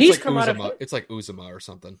he's come out of – it's like Uzma or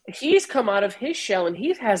something. He's come out of his shell, and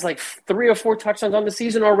he has like 3 or 4 touchdowns on the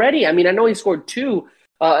season already. I mean, I know he scored 2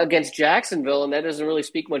 against Jacksonville, and that doesn't really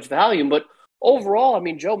speak much volume, but overall, I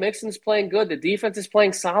mean, Joe Mixon's playing good. The defense is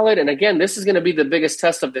playing solid. And again, this is going to be the biggest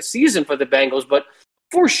test of the season for the Bengals. But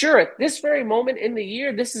for sure, at this very moment in the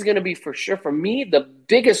year, this is going to be for sure, for me, the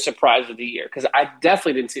biggest surprise of the year, because I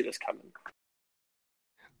definitely didn't see this coming.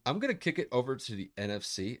 I'm going to kick it over to the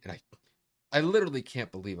NFC, and I literally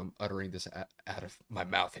can't believe I'm uttering this out of my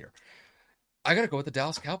mouth here. I got to go with the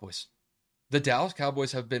Dallas Cowboys. The Dallas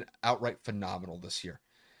Cowboys have been outright phenomenal this year.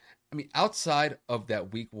 I mean, outside of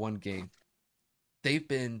that week 1 game, they've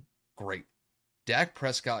been great. Dak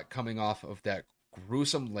Prescott, coming off of that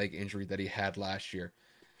gruesome leg injury that he had last year,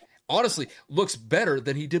 honestly looks better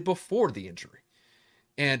than he did before the injury.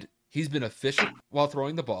 And he's been efficient while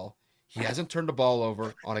throwing the ball. He hasn't turned the ball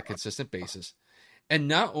over on a consistent basis. And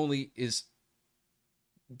not only is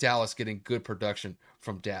Dallas getting good production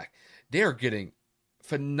from Dak, they are getting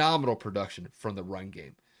phenomenal production from the run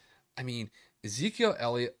game. I mean, Ezekiel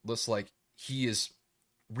Elliott looks like he is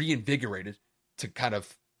reinvigorated, to kind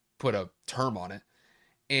of put a term on it.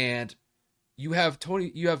 And you have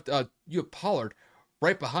Pollard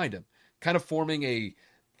right behind him, kind of forming a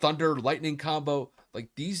thunder lightning combo. Like,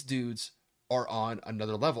 these dudes are on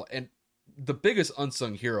another level. And the biggest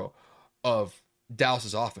unsung hero of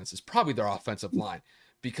Dallas's offense is probably their offensive line,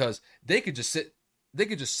 because they could just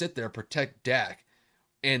sit there and protect Dak,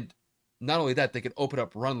 and not only that, they could open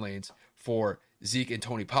up run lanes for Zeke and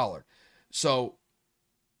Tony Pollard. So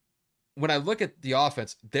when I look at the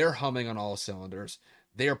offense, they're humming on all cylinders.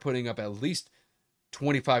 They are putting up at least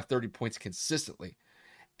 25, 30 points consistently.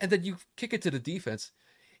 And then you kick it to the defense.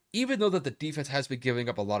 Even though that the defense has been giving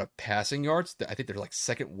up a lot of passing yards, I think they're like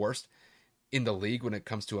second worst in the league when it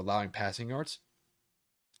comes to allowing passing yards,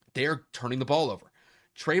 they're turning the ball over.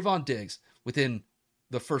 Trayvon Diggs, within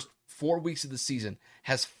the first 4 weeks of the season,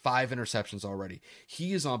 has 5 interceptions already.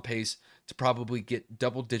 He is on pace to probably get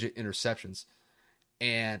double-digit interceptions.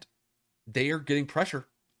 And they are getting pressure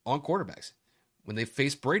on quarterbacks. When they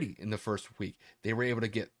faced Brady in the first week, they were able to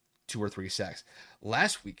get 2 or 3 sacks.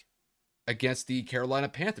 Last week, against the Carolina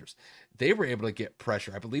Panthers, they were able to get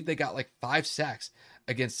pressure. I believe they got like 5 sacks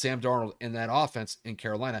against Sam Darnold in that offense in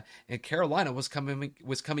Carolina, and Carolina was coming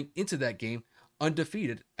into that game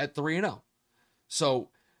undefeated at 3-0. So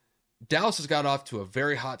Dallas has got off to a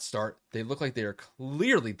very hot start. They look like they are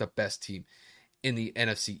clearly the best team in the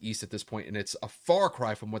NFC East at this point, and it's a far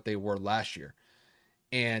cry from what they were last year.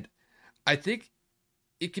 And I think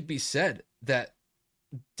it could be said that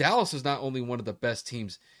Dallas is not only one of the best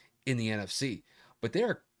teams in the NFC, but they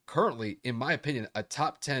are currently, in my opinion, a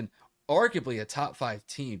top 10, arguably a top 5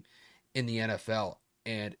 team in the NFL.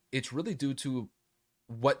 And it's really due to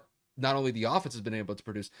what not only the offense has been able to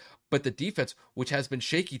produce, but the defense, which has been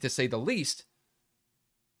shaky to say the least.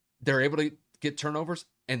 They're able to get turnovers,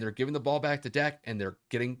 and they're giving the ball back to Dak, and they're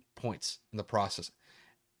getting points in the process.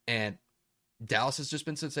 And Dallas has just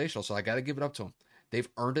been sensational, so I got to give it up to them. They've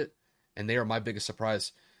earned it, and they are my biggest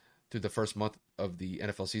surprise through the first month of the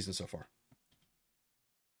NFL season so far.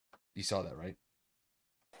 You saw that, right?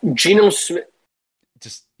 Geno Smith.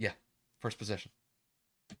 First possession.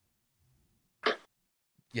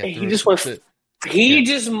 Yeah, he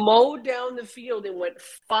just mowed down the field and went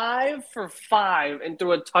 5 for 5 and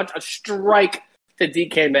threw a strike to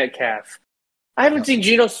DK Metcalf. I haven't seen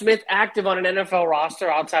Geno Smith active on an NFL roster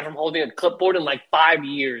outside from holding a clipboard in like 5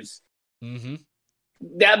 years. Mm-hmm.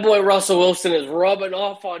 That boy Russell Wilson is rubbing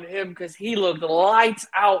off on him because he looked lights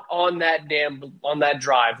out on that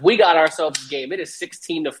drive. We got ourselves a game. It is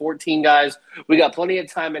 16-14, guys. We got plenty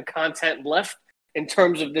of time and content left in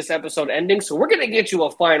terms of this episode ending, so we're going to get you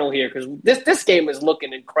a final here because this game is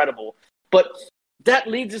looking incredible. But that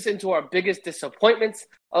leads us into our biggest disappointments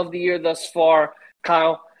of the year thus far.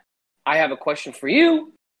 Kyle, I have a question for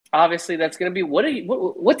you. Obviously, that's going to be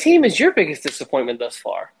what team is your biggest disappointment thus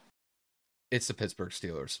far? It's the Pittsburgh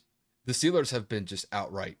Steelers. The Steelers have been just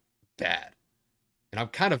outright bad. And I'm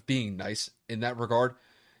kind of being nice in that regard,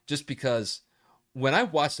 just because when I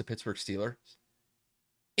watch the Pittsburgh Steelers,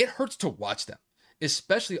 it hurts to watch them,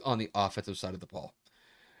 especially on the offensive side of the ball.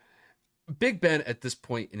 Big Ben, at this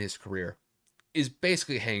point in his career, is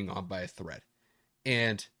basically hanging on by a thread.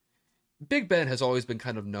 And Big Ben has always been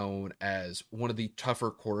kind of known as one of the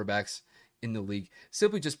tougher quarterbacks in the league,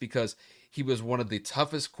 simply just because he was one of the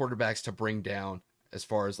toughest quarterbacks to bring down as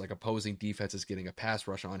far as like opposing defenses getting a pass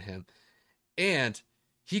rush on him. And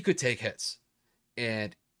he could take hits.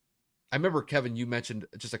 And I remember, Kevin, you mentioned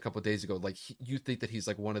just a couple of days ago, like you think that he's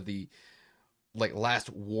like one of the like last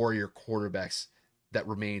warrior quarterbacks that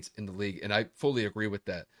remains in the league. And I fully agree with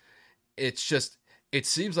that. It's just, it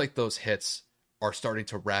seems like those hits are starting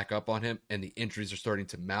to rack up on him and the injuries are starting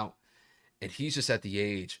to mount. And he's just at the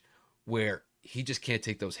age where he just can't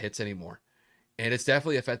take those hits anymore. And it's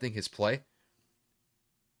definitely affecting his play.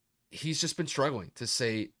 He's just been struggling, to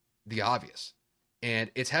say the obvious. And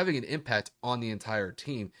it's having an impact on the entire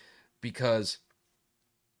team because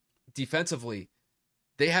defensively,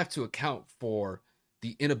 they have to account for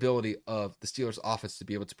the inability of the Steelers offense to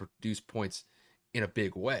be able to produce points in a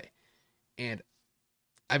big way. And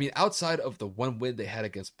I mean, outside of the one win they had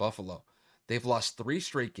against Buffalo, they've lost 3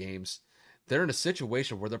 straight games. They're in a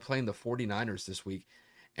situation where they're playing the 49ers this week,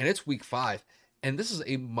 and it's week 5. And this is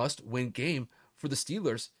a must-win game for the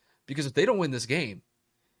Steelers, because if they don't win this game,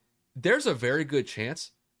 there's a very good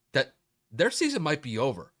chance that their season might be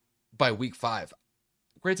over by week 5.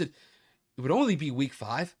 Granted, it would only be week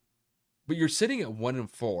 5, but you're sitting at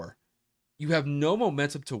 1-4. You have no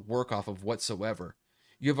momentum to work off of whatsoever.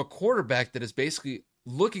 You have a quarterback that is basically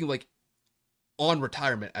looking like on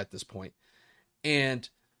retirement at this point. And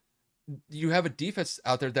you have a defense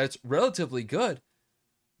out there that's relatively good,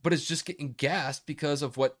 but it's just getting gassed because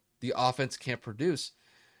of what the offense can't produce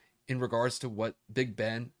in regards to what Big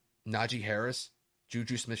Ben, Najee Harris,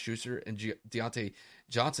 Juju Smith-Schuster, and Deontay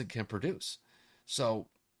Johnson can produce. So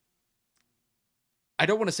I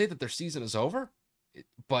don't want to say that their season is over,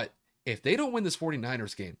 but if they don't win this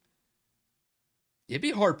 49ers game, it'd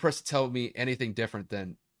be hard-pressed to tell me anything different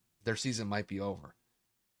than their season might be over.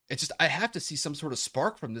 It's just, I have to see some sort of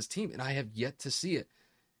spark from this team, and I have yet to see it.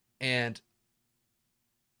 And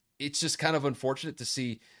it's just kind of unfortunate to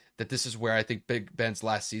see that this is where I think Big Ben's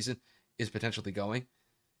last season is potentially going.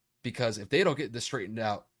 Because if they don't get this straightened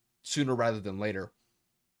out sooner rather than later,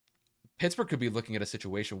 Pittsburgh could be looking at a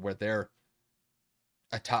situation where they're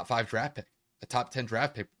a top 5 draft pick, a top 10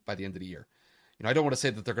 draft pick by the end of the year. I don't want to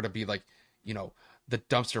say that they're going to be like, the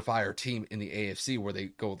dumpster fire team in the AFC where they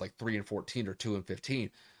go with like 3-14 or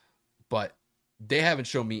 2-15, but they haven't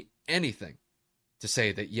shown me anything to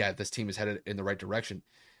say that, yeah, this team is headed in the right direction.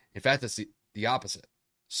 In fact, it's the opposite.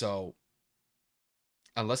 So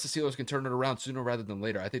unless the Steelers can turn it around sooner rather than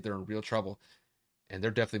later, I think they're in real trouble, and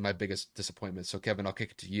they're definitely my biggest disappointment. So Kevin, I'll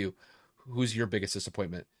kick it to you. Who's your biggest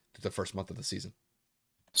disappointment through the first month of the season?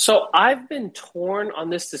 So I've been torn on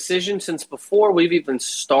this decision since before we've even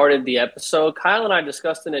started the episode. Kyle and I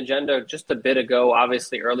discussed an agenda just a bit ago,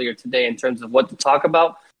 obviously earlier today, in terms of what to talk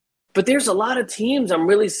about. But there's a lot of teams I'm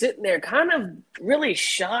really sitting there kind of really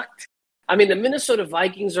shocked. I mean, the Minnesota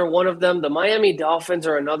Vikings are one of them. The Miami Dolphins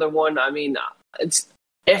are another one. I mean,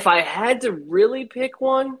 if I had to really pick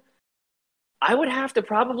one, I would have to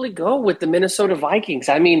probably go with the Minnesota Vikings.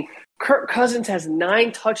 I mean, Kirk Cousins has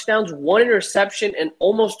 9 touchdowns, 1 interception, and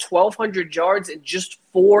almost 1,200 yards in just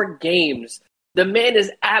 4 games. The man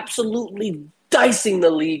is absolutely dicing the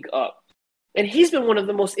league up. And he's been one of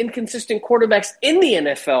the most inconsistent quarterbacks in the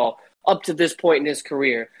NFL up to this point in his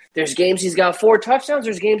career. There's games he's got 4 touchdowns.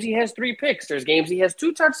 There's games he has 3 picks. There's games he has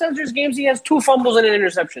 2 touchdowns. There's games he has 2 fumbles and an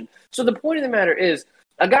interception. So the point of the matter is,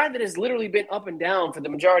 a guy that has literally been up and down for the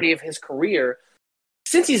majority of his career,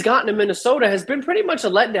 since he's gotten to Minnesota, has been pretty much a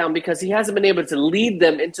letdown because he hasn't been able to lead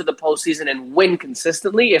them into the postseason and win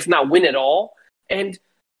consistently, if not win at all. And,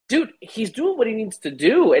 dude, he's doing what he needs to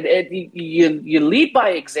do. And you lead by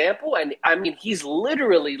example. And, I mean, he's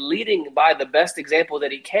literally leading by the best example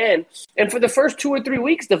that he can. And for the first 2 or 3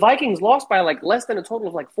 weeks, the Vikings lost by, like, less than a total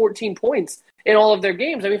of, like, 14 points in all of their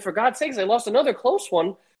games. I mean, for God's sakes, they lost another close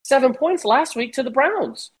one, 7 points last week to the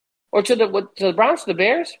Browns. Or to the Browns, to the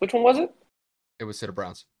Bears? Which one was it? It was to the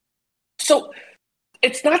Browns. So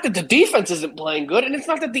it's not that the defense isn't playing good, and it's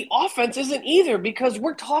not that the offense isn't either, because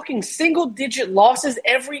we're talking single-digit losses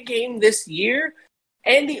every game this year,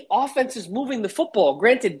 and the offense is moving the football.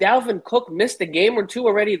 Granted, Dalvin Cook missed a game or 2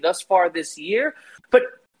 already thus far this year, but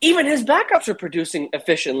even his backups are producing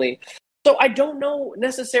efficiently. So I don't know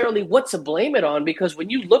necessarily what to blame it on, because when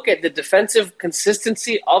you look at the defensive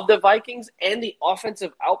consistency of the Vikings and the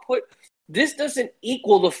offensive output, this doesn't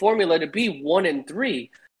equal the formula to be 1-3.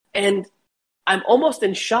 And I'm almost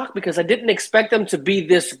in shock because I didn't expect them to be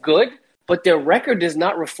this good, but their record does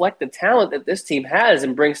not reflect the talent that this team has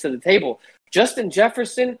and brings to the table. Justin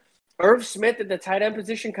Jefferson, Irv Smith at the tight end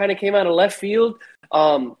position kind of came out of left field.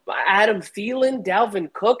 Adam Thielen,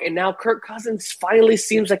 Dalvin Cook, and now Kirk Cousins finally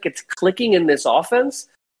seems like it's clicking in this offense.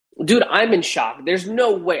 Dude, I'm in shock. There's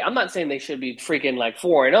no way. I'm not saying they should be freaking like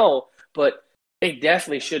 4-0, but they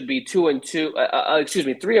definitely should be 2-2.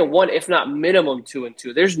 3-1, if not minimum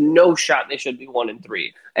 2-2. There's no shot they should be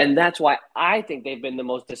 1-3, and that's why I think they've been the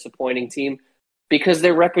most disappointing team, because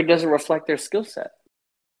their record doesn't reflect their skill set.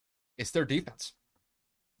 It's their defense.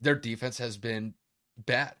 Their defense has been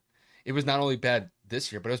bad. It was not only bad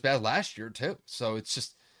this year, but it was bad last year too. So it's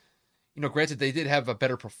just, granted they did have a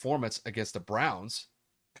better performance against the Browns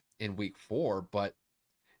in week 4, but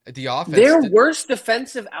the offense. Their worst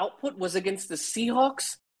defensive output was against the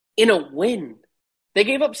Seahawks in a win. They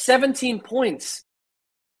gave up 17 points.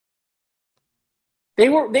 They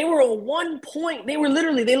were a 1 point.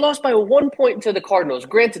 They lost by 1 point to the Cardinals.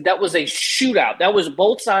 Granted, that was a shootout. That was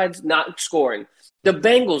both sides not scoring. The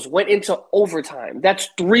Bengals went into overtime. That's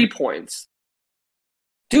 3 points.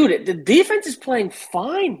 Dude, the defense is playing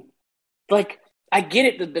fine. Like, I get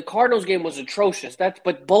it. The Cardinals game was atrocious.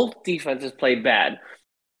 But both defenses played bad.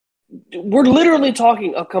 We're literally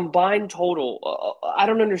talking a combined total. I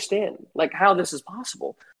don't understand how this is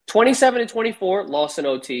possible. 27-24, loss in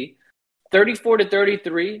OT.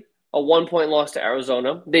 34-33, a 1 point loss to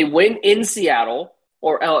Arizona. They win in Seattle,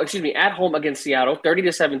 at home against Seattle,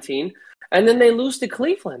 30-17. And then they lose to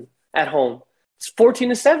Cleveland at home. It's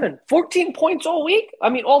 14-7. 14 points all week? I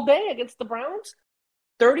mean, all day against the Browns?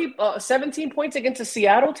 17 points against a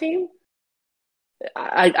Seattle team.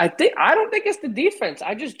 I don't think it's the defense.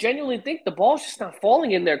 I just genuinely think the ball's just not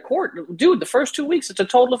falling in their court. Dude, the first 2 weeks, it's a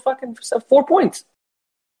total of fucking 4 points.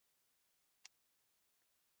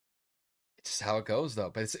 It's just how it goes,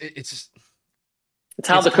 though. But it's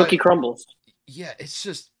how the cookie crumbles. Yeah, it's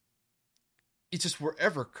just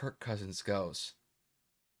wherever Kirk Cousins goes,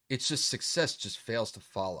 it's just success just fails to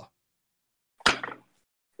follow.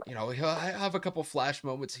 You know, he'll have a couple flash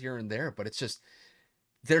moments here and there, but it's just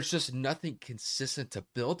there's just nothing consistent to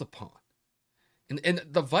build upon. And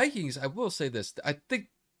the Vikings, I will say this, I think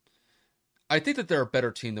that they're a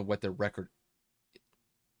better team than what their record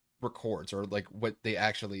records or like what they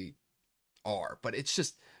actually are. But it's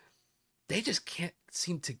just they just can't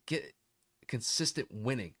seem to get consistent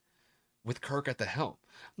winning with Kirk at the helm.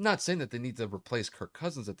 I'm not saying that they need to replace Kirk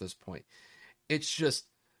Cousins at this point. It's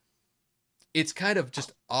kind of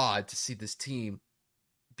just odd to see this team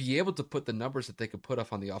be able to put the numbers that they could put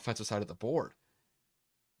up on the offensive side of the board,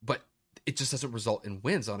 but it just doesn't result in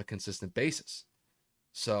wins on a consistent basis.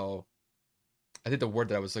 So I think the word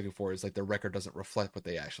that I was looking for is like their record doesn't reflect what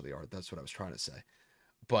they actually are. That's what I was trying to say.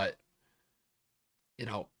 But, you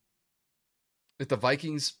know, with the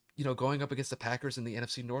Vikings, you know, going up against the Packers in the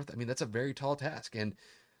NFC North, I mean, that's a very tall task. And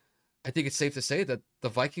I think it's safe to say that the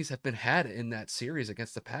Vikings have been had in that series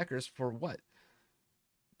against the Packers for what?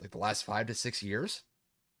 Like the last 5 to 6 years,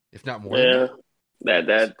 if not more. Yeah,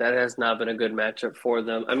 that has not been a good matchup for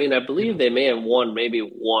them. I mean, I believe they may have won maybe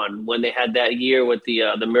one when they had that year with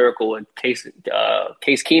the miracle with Case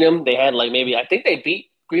Keenum. They had like maybe I think they beat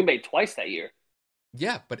Green Bay twice that year.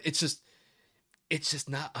 Yeah, but it's just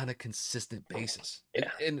not on a consistent basis. Yeah,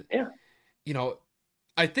 and yeah. You know,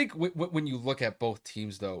 I think when you look at both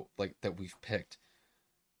teams though, like that we've picked,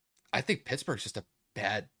 I think Pittsburgh's just a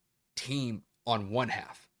bad team on one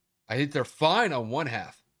half. I think they're fine on one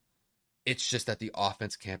half. It's just that the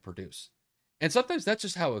offense can't produce. And sometimes that's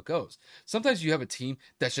just how it goes. Sometimes you have a team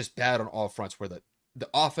that's just bad on all fronts where the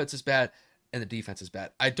offense is bad and the defense is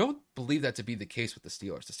bad. I don't believe that to be the case with the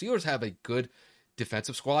Steelers. The Steelers have a good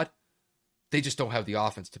defensive squad. They just don't have the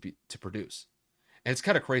offense to produce. And it's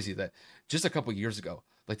kind of crazy that just a couple years ago,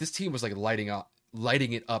 like this team was like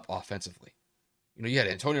lighting it up offensively. You know, you had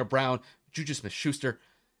Antonio Brown, Juju Smith-Schuster,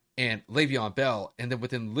 and Le'Veon Bell, and then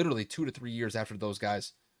within literally 2 to 3 years after those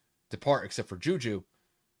guys depart, except for Juju,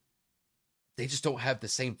 they just don't have the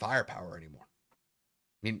same firepower anymore.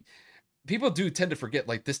 I mean, people do tend to forget,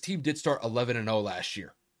 like, this team did start 11-0 last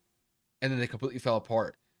year, and then they completely fell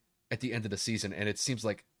apart at the end of the season, and it seems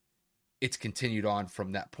like it's continued on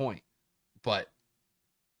from that point. But,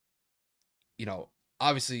 you know,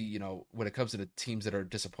 obviously, you know, when it comes to the teams that are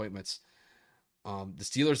disappointments, the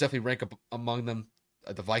Steelers definitely rank up among them.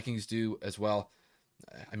 The Vikings do as well.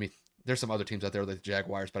 I mean, there's some other teams out there like the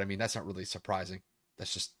Jaguars, but I mean, that's not really surprising.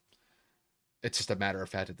 It's just a matter of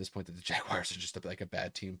fact at this point that the Jaguars are just like a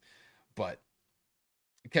bad team. But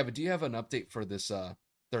Kevin, do you have an update for this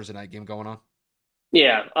Thursday night game going on?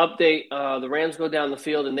 Yeah, update. The Rams go down the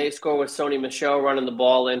field and they score with Sony Michel running the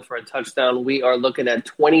ball in for a touchdown. We are looking at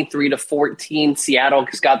 23-14. Seattle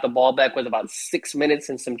has got the ball back with about 6 minutes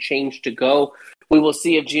and some change to go. We will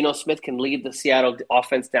see if Geno Smith can lead the Seattle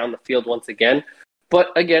offense down the field once again. But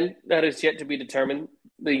again, that is yet to be determined.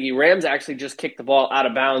 The Rams actually just kicked the ball out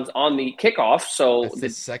of bounds on the kickoff. So it's the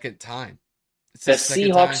second time. The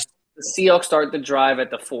Seahawks start the drive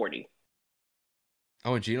at the 40.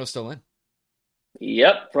 Oh, and Geno's still in.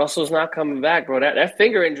 Yep, Russell's not coming back, bro. That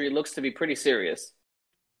finger injury looks to be pretty serious.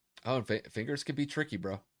 Oh, and fingers can be tricky,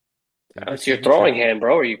 bro. It's your throwing hand,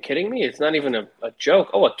 bro. Are you kidding me? It's not even a joke.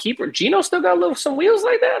 Oh, a keeper. Geno still got some wheels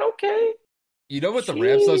like that? Okay. You know what the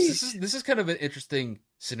Rams does? This is kind of an interesting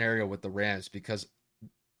scenario with the Rams because,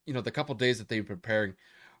 you know, the couple days that they've been preparing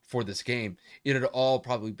for this game, it had all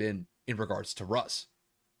probably been in regards to Russ.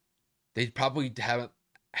 They probably haven't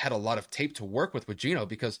had a lot of tape to work with Geno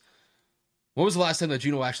because when was the last time that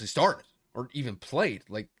Geno actually started or even played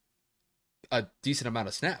like a decent amount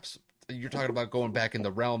of snaps? You're talking about going back in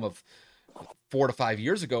the realm of 4 to 5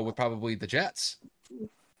 years ago with probably the Jets.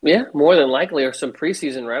 Yeah, more than likely, or some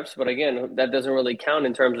preseason reps. But again, that doesn't really count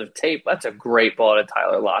in terms of tape. That's a great ball to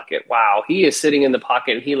Tyler Lockett. Wow, he is sitting in the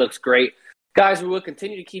pocket. He looks great. Guys, we will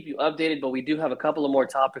continue to keep you updated, but we do have a couple of more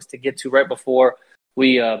topics to get to right before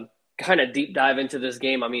we kind of deep dive into this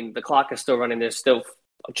game. I mean, the clock is still running. There's still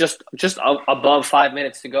just above 5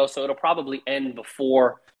 minutes to go, so it'll probably end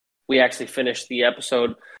before we actually finish the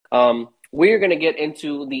episode. We're going to get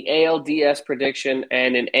into the ALDS prediction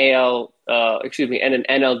and an NLDS.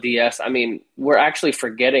 I mean, we're actually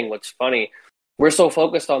forgetting what's funny. we're so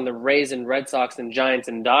focused on the Rays and Red Sox and Giants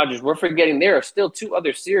and Dodgers, we're forgetting there are still two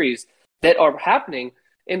other series that are happening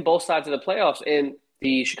in both sides of the playoffs, in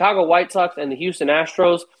the Chicago White Sox and the Houston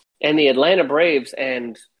Astros and the Atlanta Braves,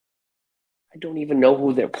 and I don't even know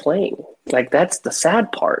who they're playing. Like, that's the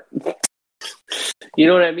sad part. You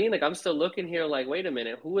know what I mean? Like, I'm still looking here like, wait a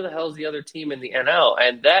minute, who the hell's the other team in the NL?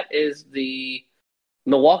 And that is the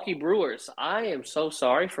Milwaukee Brewers. I am so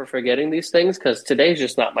sorry for forgetting these things because today's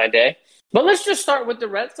just not my day. But let's just start with the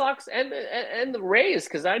Red Sox and the Rays,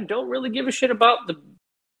 because I don't really give a shit about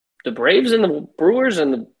the Braves and the Brewers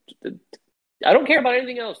and the I don't care about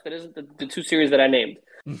anything else that isn't the two series that I named.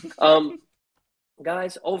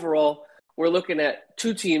 Guys, overall, we're looking at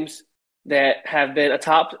two teams that have been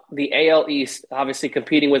atop the AL East, obviously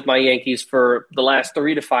competing with my Yankees for the last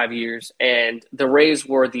 3 to 5 years. And the Rays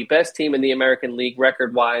were the best team in the American League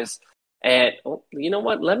record-wise. And you know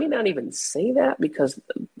what? Let me not even say that, because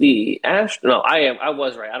I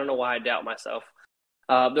was right. I don't know why I doubt myself.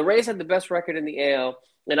 The Rays had the best record in the AL.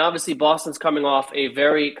 And obviously Boston's coming off a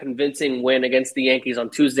very convincing win against the Yankees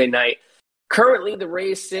on Tuesday night. Currently, the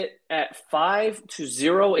Rays sit at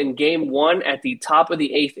 5-0 in Game 1 at the top of the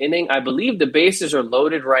 8th inning. I believe the bases are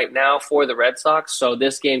loaded right now for the Red Sox, so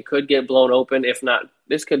this game could get blown open. If not,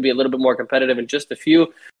 this could be a little bit more competitive in just a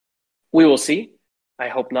few. We will see. I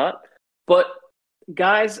hope not. But,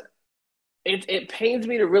 guys, it pains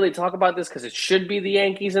me to really talk about this because it should be the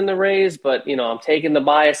Yankees and the Rays, but, I'm taking the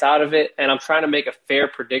bias out of it, and I'm trying to make a fair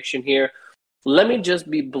prediction here. Let me just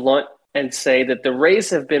be blunt and say that the Rays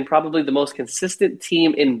have been probably the most consistent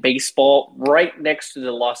team in baseball, right next to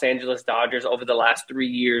the Los Angeles Dodgers over the last 3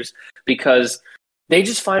 years, because they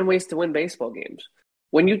just find ways to win baseball games.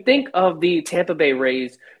 When you think of the Tampa Bay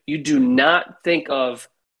Rays, you do not think of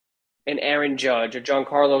an Aaron Judge, a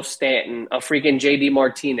Giancarlo Stanton, a freaking JD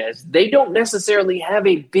Martinez. They don't necessarily have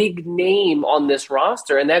a big name on this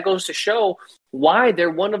roster, and that goes to show why they're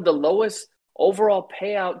one of the lowest overall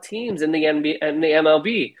payout teams in the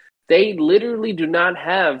MLB. They literally do not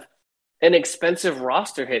have an expensive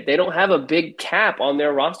roster hit. They don't have a big cap on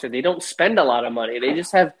their roster. They don't spend a lot of money. They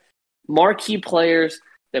just have marquee players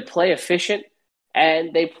that play efficient,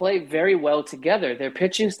 and they play very well together. Their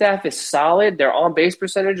pitching staff is solid. Their on-base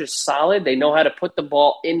percentage is solid. They know how to put the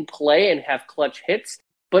ball in play and have clutch hits.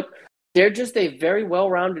 But they're just a very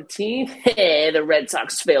well-rounded team. The Red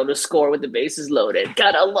Sox failed to score with the bases loaded.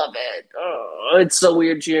 Gotta love it. Oh, it's so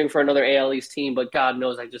weird cheering for another AL East team, but God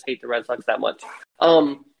knows I just hate the Red Sox that much.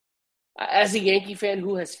 As a Yankee fan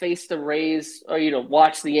who has faced the Rays, or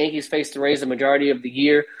watched the Yankees face the Rays the majority of the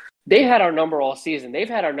year, they've had our number all season. They've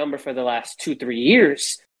had our number for the last 2-3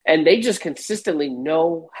 years, and they just consistently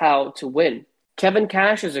know how to win. Kevin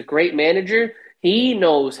Cash is a great manager. He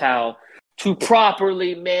knows how to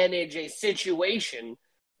properly manage a situation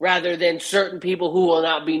rather than certain people who will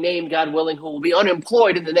not be named, God willing, who will be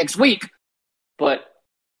unemployed in the next week. But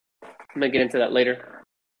I'm going to get into that later.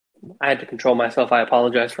 I had to control myself. I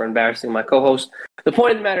apologize for embarrassing my co-host. The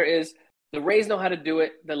point of the matter is the Rays know how to do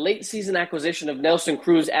it. The late season acquisition of Nelson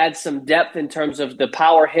Cruz adds some depth in terms of the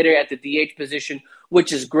power hitter at the DH position,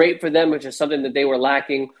 which is great for them, which is something that they were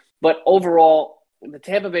lacking. But overall, the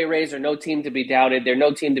Tampa Bay Rays are no team to be doubted. They're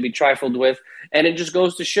no team to be trifled with. And it just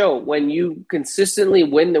goes to show when you consistently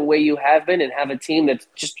win the way you have been and have a team that's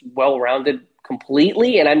just well-rounded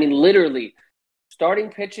completely, and I mean literally,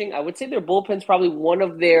 starting pitching, I would say their bullpen's probably one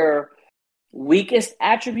of their weakest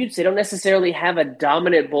attributes. They don't necessarily have a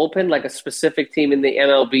dominant bullpen like a specific team in the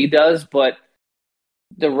MLB does, but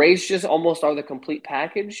the Rays just almost are the complete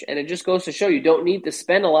package, and it just goes to show you don't need to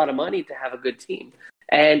spend a lot of money to have a good team.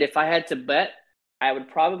 And if I had to bet, I would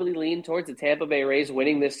probably lean towards the Tampa Bay Rays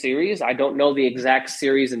winning this series. I don't know the exact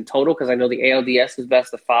series in total because I know the ALDS is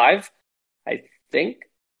best of 5, I think,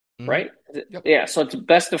 right? Yep. Yeah, so it's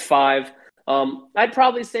best of 5. I'd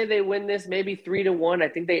probably say they win this maybe 3-1. I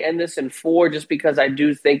think they end this in 4 just because I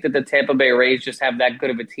do think that the Tampa Bay Rays just have that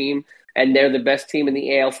good of a team, and they're the best team in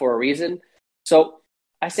the AL for a reason. So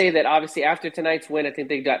I say that obviously after tonight's win, I think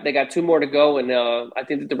they got 2 more to go, and I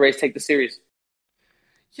think that the Rays take the series.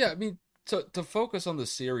 Yeah, I mean, to focus on the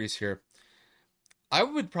series here, I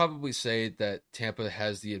would probably say that Tampa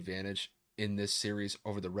has the advantage in this series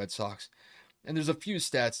over the Red Sox. And there's a few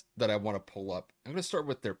stats that I want to pull up. I'm going to start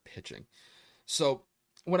with their pitching. So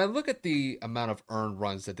when I look at the amount of earned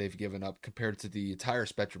runs that they've given up compared to the entire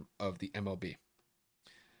spectrum of the MLB,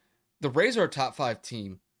 the Rays are a top 5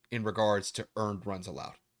 team in regards to earned runs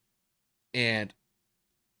allowed. And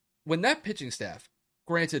when that pitching staff,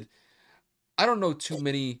 granted, I don't know too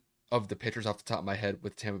many of the pitchers off the top of my head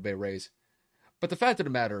with Tampa Bay Rays, but the fact of the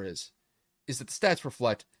matter is that the stats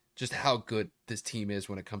reflect just how good this team is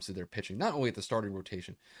when it comes to their pitching, not only at the starting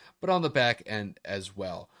rotation, but on the back end as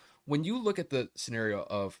well. When you look at the scenario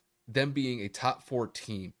of them being a top 4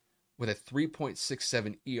 team with a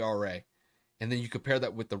 3.67 ERA, and then you compare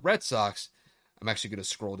that with the Red Sox, I'm actually going to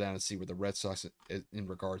scroll down and see where the Red Sox, in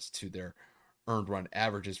regards to their earned run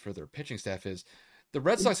averages for their pitching staff, is. The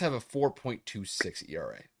Red Sox have a 4.26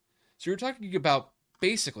 ERA. So you're talking about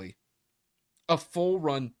basically a full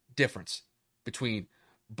run difference between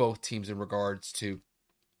both teams in regards to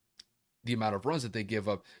the amount of runs that they give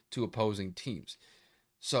up to opposing teams.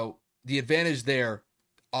 So the advantage there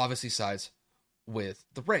obviously sides with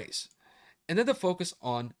the Rays. And then the focus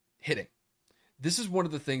on hitting. This is one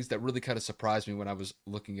of the things that really kind of surprised me when I was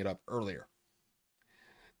looking it up earlier.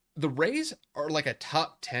 The Rays are like a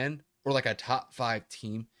top 10 or like a top 5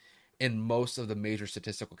 team in most of the major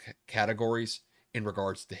statistical categories in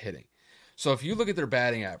regards to hitting. So if you look at their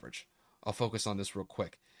batting average, I'll focus on this real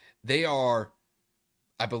quick. I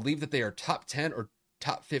believe that they are top 10 or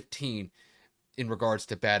top 15 in regards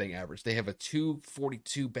to batting average. They have a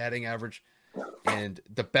 242 batting average, and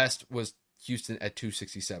the best was Houston at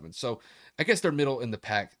 267. So I guess they're middle in the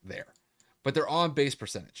pack there. But their on-base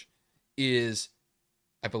percentage is,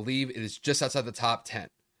 I believe it is just outside the top 10.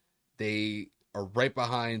 They are right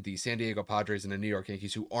behind the San Diego Padres and the New York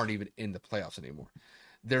Yankees, who aren't even in the playoffs anymore.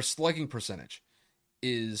 Their slugging percentage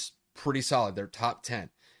is pretty solid. They're top 10. I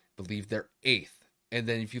believe they're 8th. And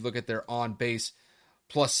then if you look at their on-base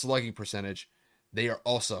plus slugging percentage, they are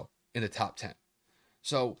also in the top 10.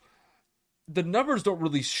 So the numbers don't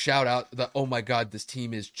really shout out that, oh my God, this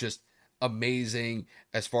team is just amazing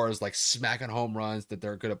as far as like smacking home runs, that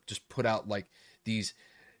they're going to just put out like these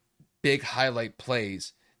big highlight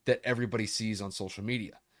plays that everybody sees on social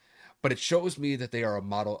media. But it shows me that they are a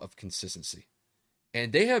model of consistency.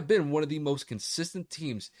 And they have been one of the most consistent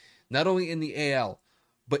teams, not only in the AL,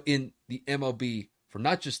 but in the MLB for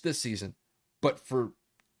not just this season, but for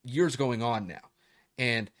years going on now.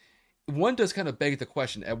 And one does kind of beg the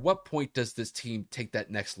question, at what point does this team take that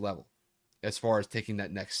next level as far as taking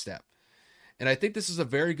that next step? And I think this is a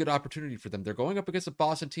very good opportunity for them. They're going up against a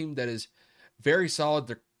Boston team that is very solid.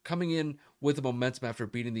 They're coming in with the momentum after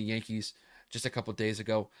beating the Yankees just a couple days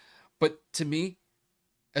ago. But to me,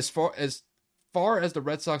 as far as the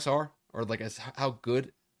Red Sox are, or like as how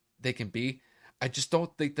good they can be, I just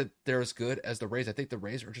don't think that they're as good as the Rays. I think the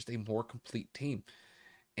Rays are just a more complete team.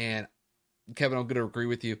 And Kevin, I'm going to agree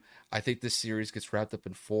with you. I think this series gets wrapped up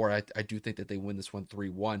in 4. I do think that they win this one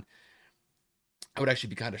 3-1. I would actually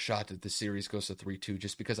be kind of shocked if this series goes to 3-2,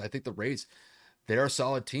 just because I think the Rays, they're a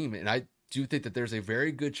solid team. And I do think that there's a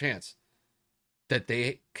very good chance that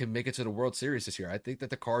they can make it to the World Series this year. I think that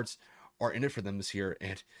the cards are in it for them this year.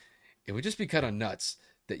 And it would just be kind of nuts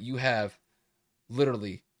that you have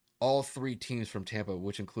literally all 3 teams from Tampa,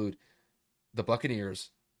 which include the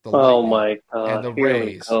Buccaneers, the Lightning, and the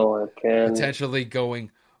Rays, potentially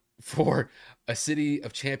going for a city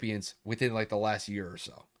of champions within like the last year or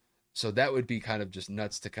so. So that would be kind of just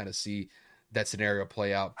nuts to kind of see that scenario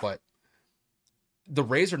play out. But the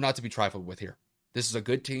Rays are not to be trifled with here. This is a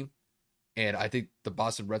good team, and I think the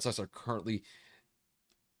Boston Red Sox are currently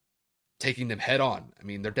taking them head on. I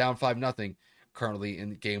mean, they're down 5-0 currently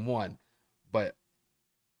in game 1, but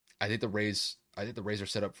I think the Rays are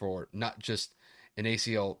set up for not just an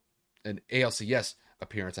ALCS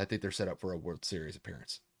appearance. I think they're set up for a World Series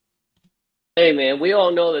appearance. Hey, man, we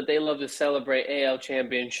all know that they love to celebrate AL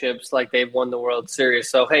championships like they've won the World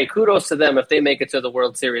Series. So, hey, kudos to them if they make it to the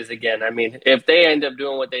World Series again. I mean, if they end up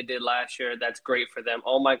doing what they did last year, that's great for them.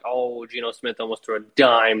 Geno Smith almost threw a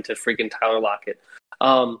dime to freaking Tyler Lockett.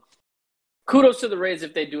 Kudos to the Rays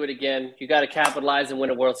if they do it again. You got to capitalize and win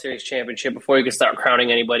a World Series championship before you can start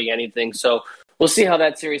crowning anybody anything. So we'll see how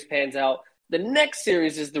that series pans out. The next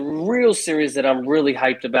series is the real series that I'm really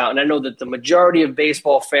hyped about, and I know that the majority of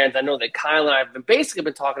baseball fans, I know that Kyle and I have basically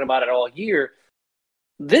been talking about it all year.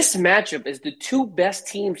 This matchup is the 2 best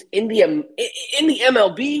teams in the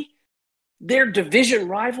MLB. They're division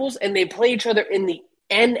rivals, and they play each other in the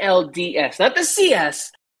NLDS, not the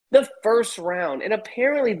CS, the first round. And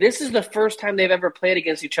apparently this is the first time they've ever played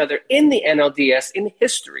against each other in the NLDS in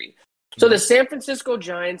history. So the San Francisco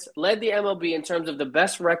Giants led the MLB in terms of the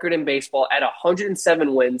best record in baseball at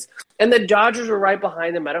 107 wins, and the Dodgers were right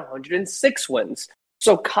behind them at 106 wins.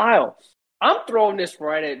 So, Kyle, I'm throwing this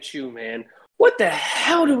right at you, man. What the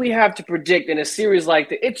hell do we have to predict in a series like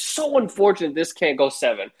this? It's so unfortunate this can't go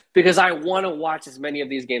 7 because I want to watch as many of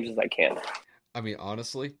these games as I can. I mean,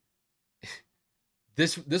 honestly,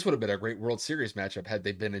 this would have been a great World Series matchup had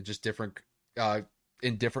they been in just different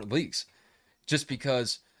leagues. Just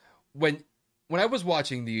because when I was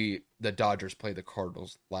watching the the Dodgers play the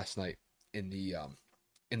Cardinals last night in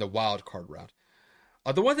the wild card round.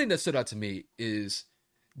 The one thing that stood out to me is,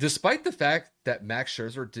 despite the fact that Max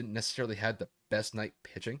Scherzer didn't necessarily have the best night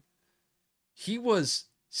pitching, he was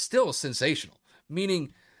still sensational.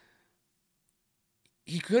 Meaning,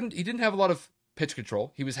 he didn't have a lot of pitch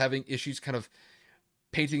control. He was having issues kind of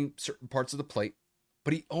painting certain parts of the plate,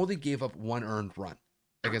 but he only gave up one earned run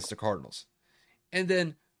against the Cardinals. And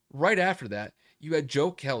then right after that, you had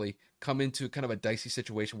Joe Kelly come into kind of a dicey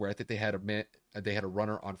situation where I think they had a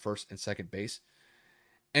runner on first and second base,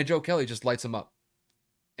 and Joe Kelly just lights him up,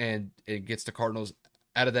 and it gets the Cardinals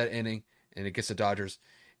out of that inning, and it gets the Dodgers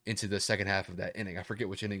into the second half of that inning. I forget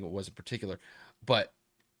which inning it was in particular, but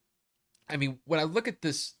I mean, when I look at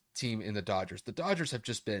this team in the Dodgers have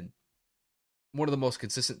just been one of the most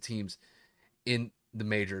consistent teams in the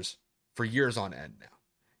majors for years on end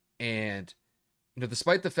now. And,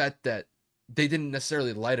 despite the fact that they didn't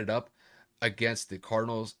necessarily light it up against the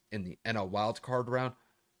Cardinals in the NL wild card round,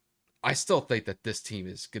 I still think that this team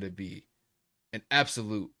is going to be an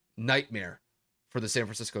absolute nightmare for the San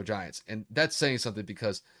Francisco Giants. And that's saying something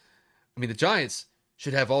because, the Giants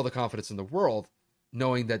should have all the confidence in the world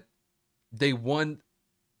knowing that they won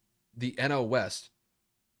the NL West,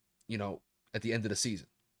 at the end of the season.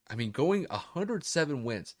 Going 107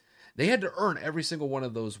 wins. They had to earn every single one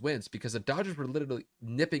of those wins because the Dodgers were literally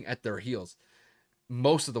nipping at their heels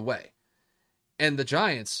most of the way. And the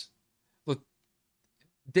Giants, look,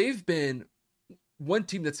 they've been one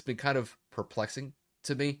team that's been kind of perplexing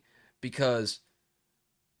to me because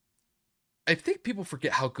I think people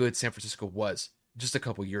forget how good San Francisco was just a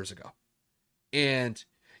couple years ago. And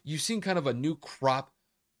you've seen kind of a new crop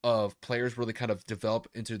of players really kind of develop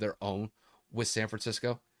into their own with San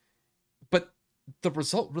Francisco. But the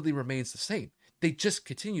result really remains the same. They just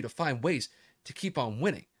continue to find ways to keep on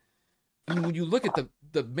winning. When you look at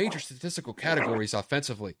the major statistical categories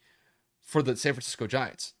offensively for the San Francisco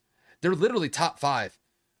Giants, they're literally top 5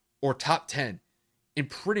 or top 10 in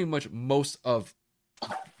pretty much most of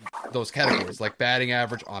those categories, like batting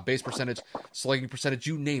average, on-base percentage, slugging percentage,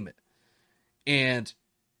 you name it. And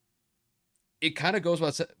it kind of goes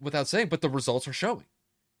without saying, but the results are showing.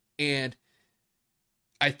 And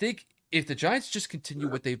I think if the Giants just continue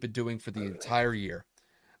what they've been doing for the entire year,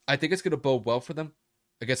 I think it's going to bode well for them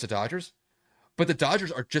against the Dodgers. But the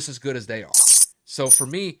Dodgers are just as good as they are. So for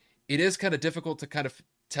me, it is kind of difficult to kind of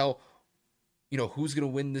tell, who's going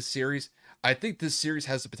to win this series. I think this series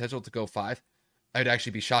has the potential to go 5. I'd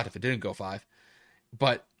actually be shocked if it didn't go 5.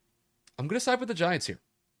 But I'm going to side with the Giants here.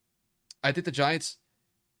 I think the Giants,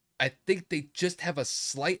 they just have a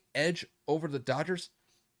slight edge over the Dodgers.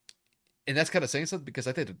 And that's kind of saying something because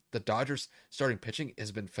I think the Dodgers starting pitching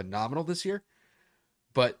has been phenomenal this year.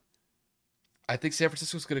 But I think San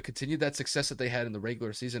Francisco is going to continue that success that they had in the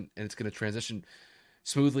regular season, and it's going to transition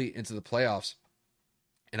smoothly into the playoffs.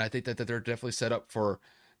 And I think that they're definitely set up for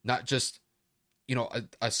not just,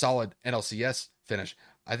 a solid NLCS finish.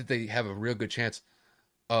 I think they have a real good chance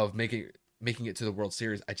of making it to the World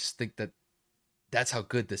Series. I just think that that's how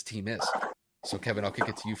good this team is. So, Kevin, I'll kick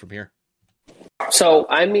it to you from here. So,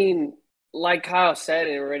 like Kyle said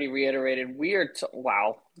and already reiterated,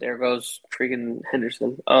 wow, there goes freaking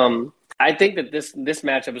Henderson. I think that this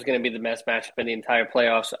matchup is going to be the best matchup in the entire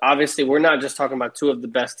playoffs. Obviously, we're not just talking about two of the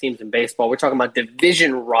best teams in baseball. We're talking about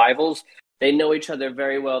division rivals. They know each other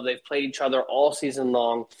very well. They've played each other all season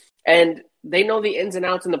long. And they know the ins and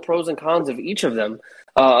outs and the pros and cons of each of them,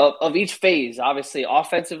 of each phase, obviously,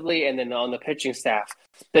 offensively and then on the pitching staff.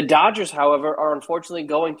 The Dodgers, however, are unfortunately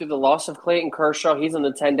going through the loss of Clayton Kershaw. He's on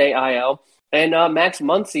the 10-day IL. And Max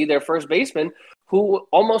Muncy, their first baseman, who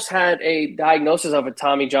almost had a diagnosis of a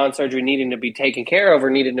Tommy John surgery needing to be taken care of or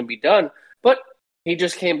needing to be done. But he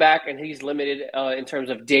just came back, and he's limited in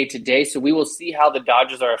terms of day-to-day. So we will see how the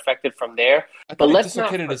Dodgers are affected from there. But let's not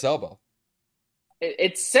dislocated his elbow.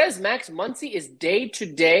 It says Max Muncy is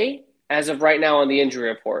day-to-day as of right now on the injury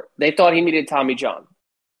report. They thought he needed Tommy John.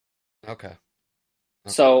 Okay.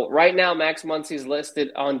 So right now, Max Muncy is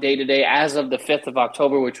listed on day-to-day as of the 5th of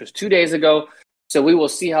October, which was 2 days ago. So we will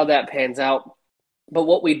see how that pans out. But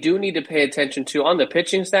what we do need to pay attention to on the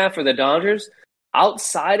pitching staff for the Dodgers,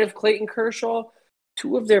 outside of Clayton Kershaw,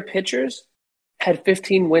 2 of their pitchers had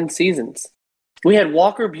 15-win seasons. We had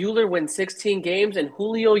Walker Buehler win 16 games, and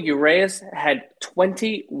Julio Urias had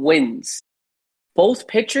 20 wins. Both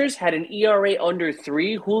pitchers had an ERA under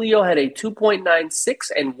 3. Julio had a 2.96,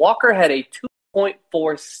 and Walker had a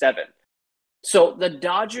 2.47. So the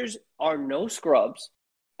Dodgers are no scrubs,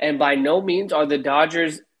 and by no means are the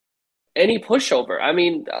Dodgers any pushover.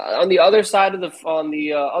 On the other side of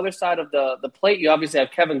the plate, you obviously have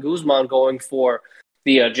Kevin Guzman going for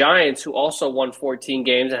the Giants, who also won 14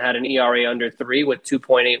 games and had an ERA under 3 with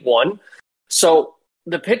 2.81. So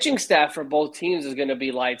the pitching staff for both teams is going to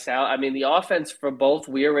be lights out. I mean, the offense for both,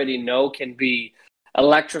 we already know, can be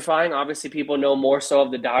electrifying. Obviously, people know more so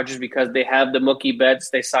of the Dodgers because they have the Mookie Betts.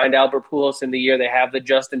 They signed Albert Pujols in the year. They have the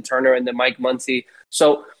Justin Turner and the Mike Muncy.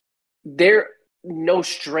 So they're no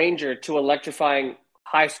stranger to electrifying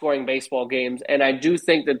high-scoring baseball games. And I do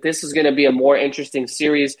think that this is going to be a more interesting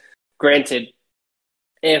series. Granted,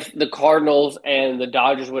 if the Cardinals and the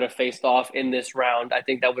Dodgers would have faced off in this round, I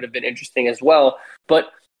think that would have been interesting as well. But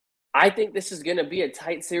I think this is going to be a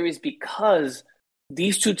tight series because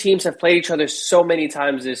these two teams have played each other so many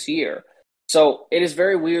times this year. So it is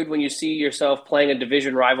very weird when you see yourself playing a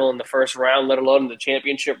division rival in the first round, let alone in the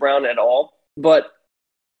championship round at all. But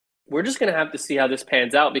we're just going to have to see how this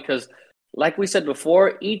pans out because, like we said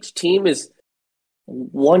before, each team is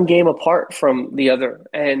one game apart from the other.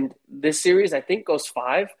 And this series, I think, goes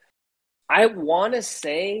 5. I really want to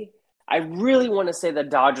say the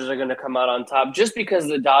Dodgers are going to come out on top just because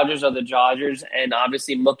the Dodgers are the Dodgers and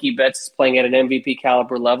obviously Mookie Betts is playing at an MVP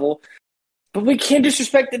caliber level. But we can't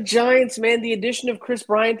disrespect the Giants, man. The addition of Chris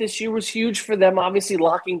Bryant this year was huge for them. Obviously,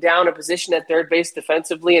 locking down a position at third base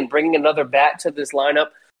defensively and bringing another bat to this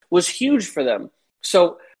lineup was huge for them.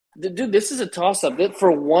 So, dude, this is a toss-up.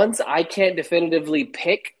 For once, I can't definitively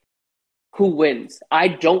pick who wins. I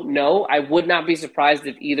don't know. I would not be surprised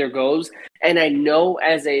if either goes. And I know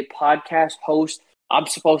as a podcast host, I'm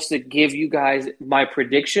supposed to give you guys my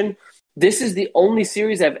prediction. This is the only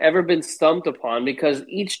series I've ever been stumped upon because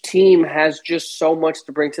each team has just so much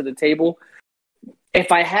to bring to the table.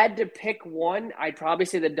 If I had to pick one, I'd probably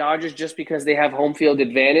say the Dodgers just because they have home field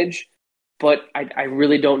advantage. But I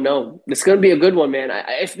really don't know. It's going to be a good one, man.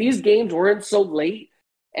 If these games weren't so late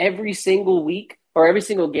every single week or every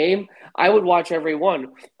single game, I would watch every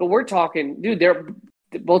one. But we're talking, dude,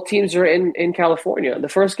 both teams are in California. The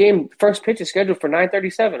first pitch is scheduled for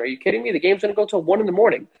 9:37. Are you kidding me? The game's going to go till 1 in the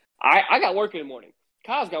morning. I got work in the morning.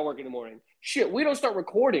 Kyle's got work in the morning. Shit, we don't start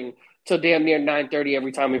recording till damn near 9:30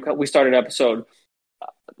 every time we start an episode.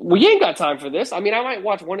 We ain't got time for this. I mean, I might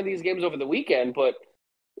watch one of these games over the weekend, but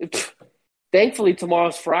thankfully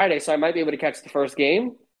tomorrow's Friday, so I might be able to catch the first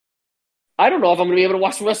game. I don't know if I'm going to be able to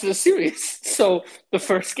watch the rest of the series. So the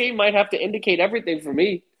first game might have to indicate everything for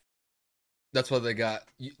me. That's why they got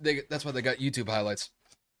YouTube highlights.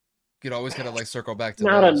 You can always kind of like circle back to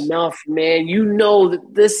not those. Enough, man. You know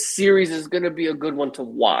that this series is going to be a good one to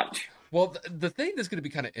watch. Well, the thing that's going to be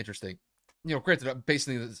kind of interesting, granted, I'm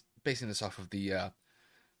basing this off of the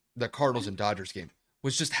Cardinals and Dodgers game,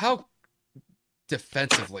 was just how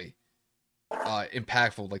defensively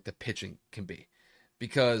impactful like the pitching can be.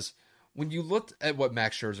 Because when you looked at what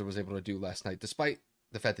Max Scherzer was able to do last night, despite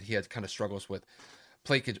the fact that he had kind of struggles with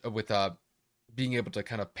being able to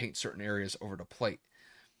kind of paint certain areas over the plate,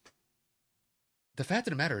 the fact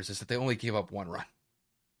of the matter is that they only gave up 1 run.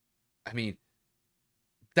 I mean,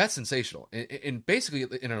 that's sensational. And basically,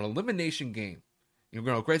 in an elimination game,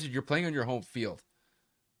 granted, you're playing on your home field,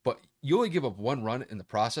 but you only give up 1 run in the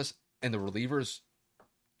process, and the relievers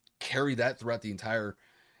carry that throughout the entire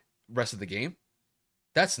rest of the game.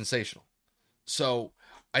 That's sensational. So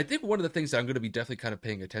I think one of the things that I'm going to be definitely kind of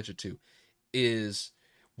paying attention to is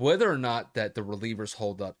whether or not that the relievers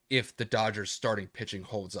hold up if the Dodgers starting pitching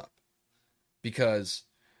holds up. Because,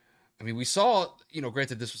 I mean, we saw,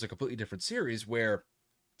 granted this was a completely different series where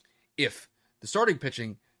if the starting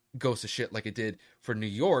pitching goes to shit like it did for New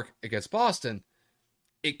York against Boston,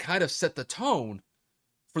 it kind of set the tone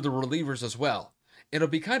for the relievers as well. It'll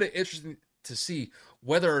be kind of interesting to see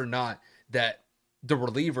whether or not that the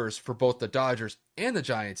relievers for both the Dodgers and the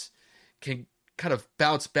Giants can kind of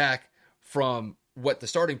bounce back from what the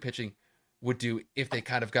starting pitching would do if they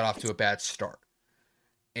kind of got off to a bad start.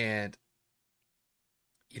 And,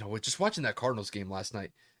 with just watching that Cardinals game last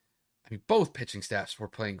night, I mean, both pitching staffs were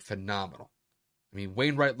playing phenomenal. I mean,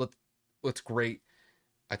 Wainwright looked great.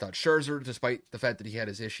 I thought Scherzer, despite the fact that he had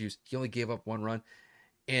his issues, he only gave up 1 run.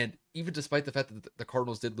 And even despite the fact that the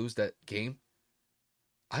Cardinals did lose that game,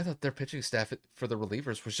 I thought their pitching staff for the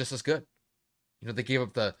relievers was just as good. They gave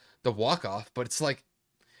up the walk-off, but it's like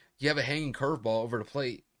you have a hanging curveball over the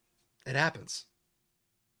plate. It happens.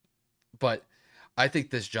 But I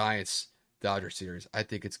think this Giants-Dodgers series, I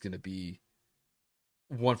think it's going to be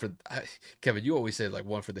one for... Kevin, you always say like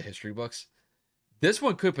one for the history books. This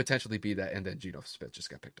one could potentially be that, and then Geno Smith just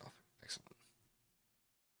got picked off. Excellent.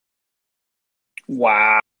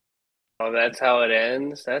 Wow. That's how it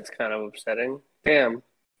ends? That's kind of upsetting. Damn.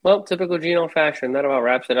 Well, typical Geno fashion. That about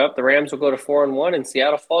wraps it up. The Rams will go to 4-1, and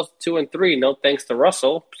Seattle falls to 2-3. No thanks to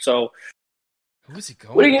Russell. So, who is he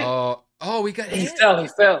going? Oh, he got He hit. fell. He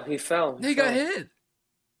fell. He fell. He got hit.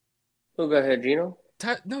 Who got hit? Gino?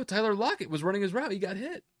 No, Tyler Lockett was running his route. He got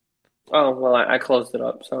hit. Oh well, I closed it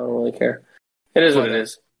up, so I don't really care. It is what it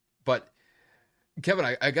is. But Kevin,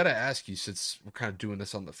 I gotta ask you, since we're kind of doing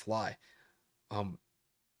this on the fly,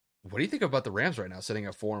 what do you think about the Rams right now, sitting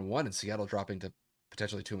at 4-1, and Seattle dropping to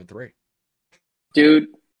potentially 2-3? Dude,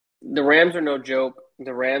 the Rams are no joke.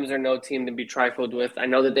 The Rams are no team to be trifled with. I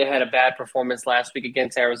know that they had a bad performance last week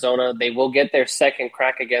against Arizona. They will get their second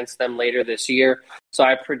crack against them later this year. So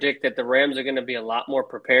I predict that the Rams are going to be a lot more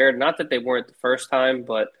prepared. Not that they weren't the first time,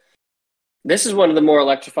 but this is one of the more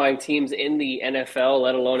electrifying teams in the NFL,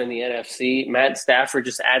 let alone in the NFC. Matt Stafford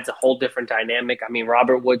just adds a whole different dynamic. I mean,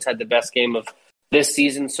 Robert Woods had the best game of this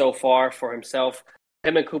season so far for himself.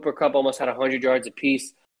 Him and Cooper Kupp almost had 100 yards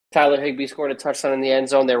apiece. Tyler Higbee scored a touchdown in the end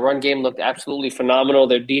zone. Their run game looked absolutely phenomenal.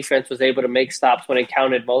 Their defense was able to make stops when it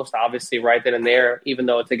counted most, obviously right then and there, even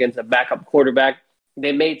though it's against a backup quarterback.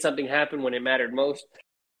 They made something happen when it mattered most.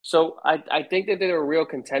 So I think that they're a real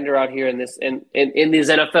contender out here in these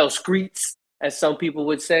NFL streets, as some people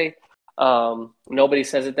would say. Nobody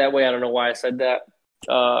says it that way. I don't know why I said that.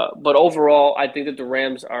 But overall, I think that the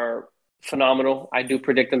Rams are phenomenal. I do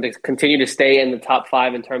predict them to continue to stay in the top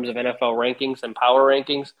 5 in terms of NFL rankings and power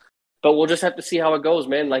rankings. But we'll just have to see how it goes,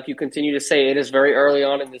 man. Like you continue to say, it is very early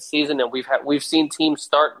on in this season, and we've seen teams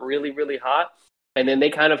start really, really hot, and then they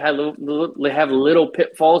kind of have little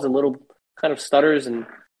pitfalls and little kind of stutters. And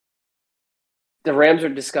the Rams are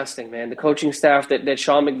disgusting, man. The coaching staff that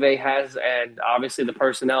Sean McVay has, and obviously the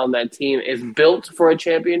personnel on that team, is built for a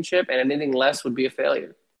championship, and anything less would be a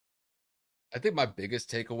failure. I think my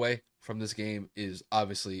biggest takeaway from this game is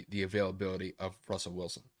obviously the availability of Russell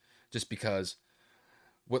Wilson. Just because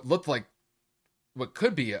what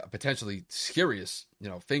could be a potentially serious,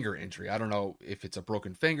 finger injury. I don't know if it's a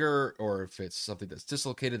broken finger or if it's something that's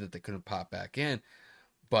dislocated that they couldn't pop back in.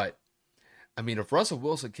 But, I mean, if Russell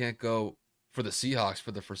Wilson can't go for the Seahawks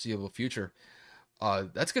for the foreseeable future,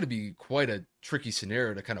 that's going to be quite a tricky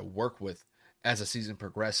scenario to kind of work with as the season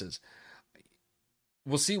progresses.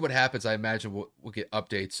 We'll see what happens. I imagine we'll get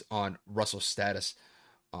updates on Russell's status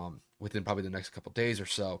within probably the next couple days or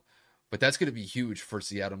so. But that's going to be huge for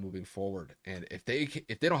Seattle moving forward. And if they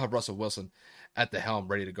don't have Russell Wilson at the helm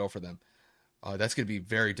ready to go for them, that's going to be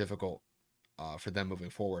very difficult for them moving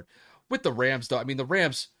forward. With the Rams, though, I mean, the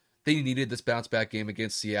Rams, they needed this bounce back game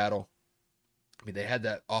against Seattle. I mean, they had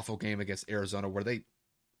that awful game against Arizona where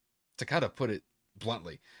to kind of put it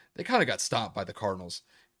bluntly, they kind of got stomped by the Cardinals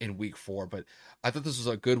in week 4. But I thought this was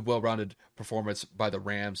a good, well-rounded performance by the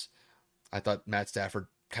Rams. I thought Matt Stafford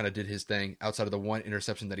kind of did his thing outside of the one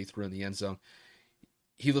interception that he threw in the end zone.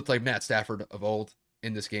 He looked like Matt Stafford of old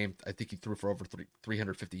in this game. I think he threw for over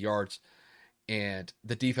 350 yards. And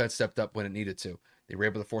the defense stepped up when it needed to. They were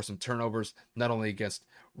able to force some turnovers, not only against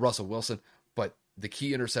Russell Wilson, but the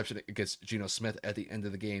key interception against Geno Smith at the end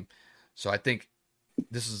of the game. So I think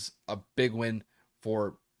this is a big win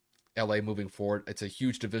for LA moving forward. It's a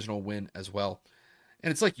huge divisional win as well.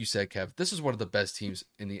 And it's like you said, Kev, this is one of the best teams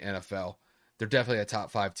in the NFL. They're definitely a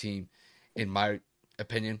top 5 team in my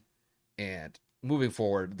opinion. And moving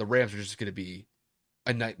forward, the Rams are just going to be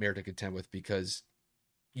a nightmare to contend with because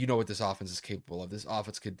you know what this offense is capable of. This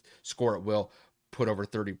offense could score at will, put over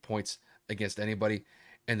 30 points against anybody.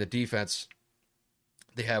 And the defense,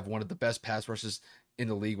 they have one of the best pass rushes in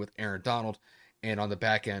the league with Aaron Donald. And on the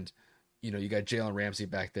back end, you got Jalen Ramsey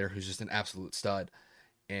back there, who's just an absolute stud.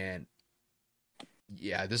 And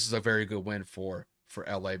yeah, this is a very good win for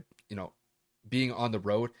LA, being on the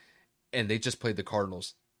road, and they just played the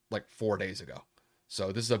Cardinals like 4 days ago.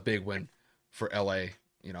 So this is a big win for LA,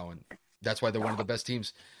 and that's why they're one of the best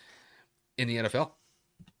teams in the NFL.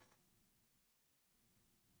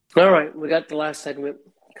 All right, we got the last segment.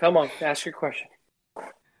 Come on, ask your question.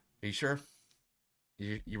 Are you sure?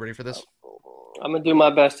 You ready for this? I'm going to do my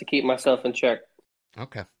best to keep myself in check.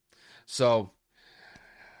 Okay. So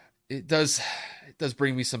it does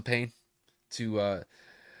bring me some pain to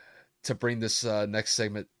bring this next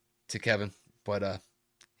segment to Kevin, but it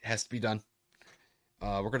has to be done.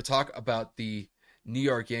 We're going to talk about the New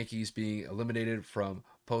York Yankees being eliminated from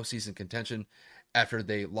postseason contention after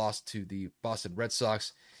they lost to the Boston Red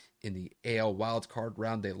Sox in the AL wildcard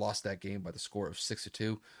round. They lost that game by the score of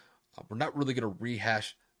 6-2. We're not really going to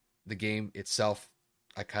rehash the game itself.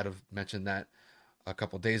 I kind of mentioned that a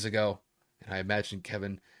couple days ago, and I imagine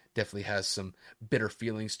Kevin definitely has some bitter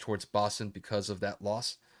feelings towards Boston because of that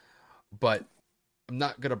loss. But I'm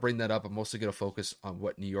not going to bring that up. I'm mostly going to focus on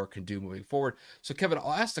what New York can do moving forward. So, Kevin,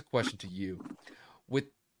 I'll ask the question to you. With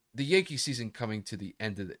the Yankee season coming to the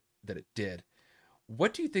end that it did,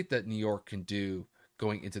 what do you think that New York can do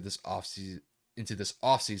going into this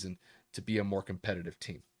offseason to be a more competitive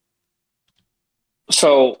team?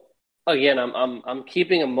 So again, I'm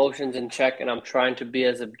keeping emotions in check, and I'm trying to be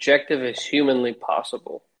as objective as humanly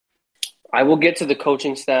possible. I will get to the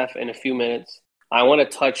coaching staff in a few minutes. I want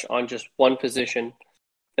to touch on just one position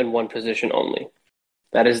and one position only.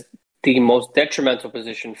 That is the most detrimental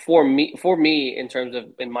position for me in terms of,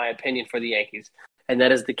 in my opinion, for the Yankees, and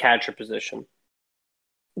that is the catcher position.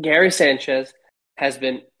 Gary Sanchez has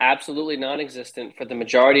been absolutely non-existent for the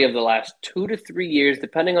majority of the last 2 to 3 years,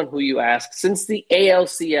 depending on who you ask. Since the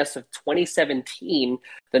ALCS of 2017,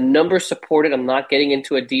 the numbers supported. I'm not getting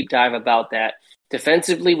into a deep dive about that.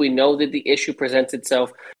 Defensively, we know that the issue presents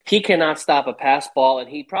itself. He cannot stop a pass ball, and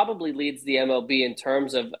he probably leads the MLB in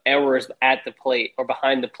terms of errors at the plate or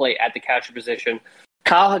behind the plate at the catcher position.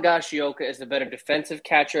 Kyle Higashioka is the better defensive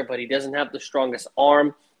catcher, but he doesn't have the strongest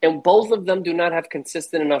arm, and both of them do not have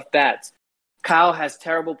consistent enough bats. Kyle has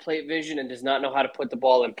terrible plate vision and does not know how to put the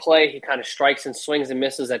ball in play. He kind of strikes and swings and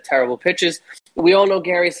misses at terrible pitches. We all know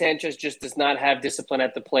Gary Sanchez just does not have discipline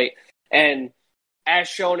at the plate, and as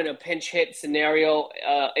shown in a pinch hit scenario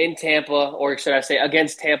in Tampa, or should I say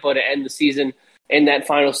against Tampa to end the season in that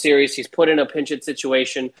final series, he's put in a pinch hit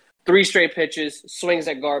situation, 3 straight pitches, swings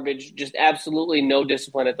at garbage, just absolutely no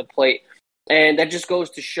discipline at the plate. And that just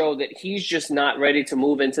goes to show that he's just not ready to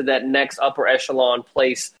move into that next upper echelon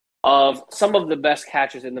place of some of the best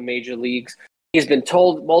catchers in the major leagues. He's been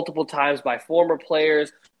told multiple times by former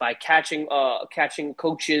players, by catching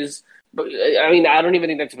coaches. I mean, I don't even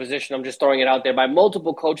think that's a position. I'm just throwing it out there. By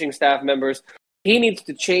multiple coaching staff members, he needs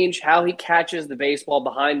to change how he catches the baseball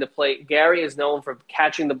behind the plate. Gary is known for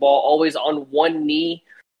catching the ball always on one knee,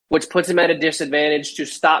 which puts him at a disadvantage to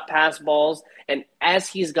stop pass balls. And as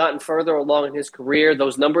he's gotten further along in his career,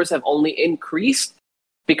 those numbers have only increased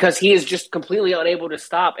because he is just completely unable to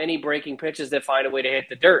stop any breaking pitches that find a way to hit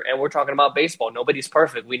the dirt. And we're talking about baseball. Nobody's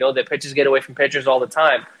perfect. We know that pitches get away from pitchers all the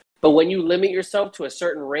time. But when you limit yourself to a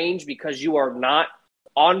certain range because you are not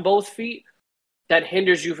on both feet, that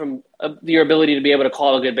hinders you from your ability to be able to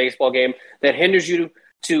call a good baseball game. That hinders you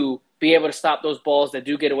to be able to stop those balls that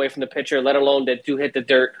do get away from the pitcher, let alone that do hit the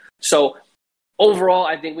dirt. So overall,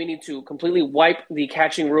 I think we need to completely wipe the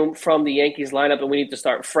catching room from the Yankees lineup, and we need to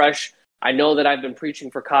start fresh. I know that I've been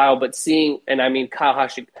preaching for Kyle, but and I mean Kyle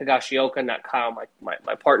Higashioka, not Kyle,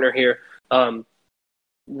 my partner here.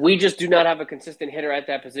 We just do not have a consistent hitter at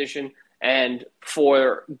that position. And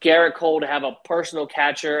for Garrett Cole to have a personal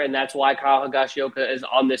catcher, and that's why Kyle Higashioka is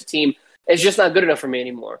on this team, is just not good enough for me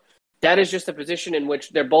anymore. That is just a position in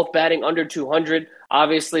which they're both batting under 200.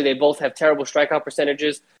 Obviously, they both have terrible strikeout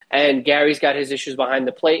percentages, and Gary's got his issues behind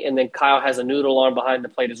the plate, and then Kyle has a noodle arm behind the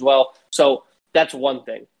plate as well. So that's one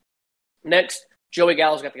thing. Next, Joey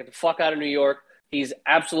Gallo's got to get the fuck out of New York. He's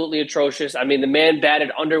absolutely atrocious. I mean, the man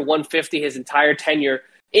batted under 150 his entire tenure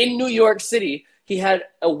in New York City. He had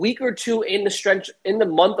a week or two in the stretch in the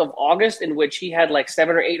month of August in which he had like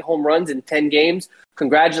 7 or 8 home runs in 10 games.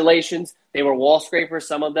 Congratulations. They were wall scrapers.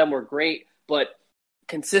 Some of them were great. But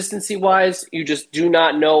consistency-wise, you just do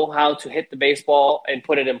not know how to hit the baseball and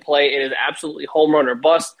put it in play. It is absolutely home run or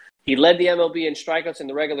bust. He led the MLB in strikeouts in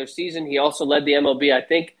the regular season. He also led the MLB, I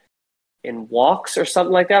think, in walks or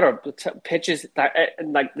something like that, or pitches,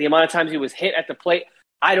 like the amount of times he was hit at the plate.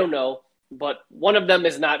 I don't know. But one of them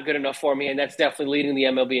is not good enough for me, and that's definitely leading the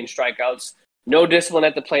MLB in strikeouts. No discipline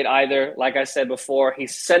at the plate either. Like I said before,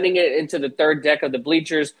 he's sending it into the third deck of the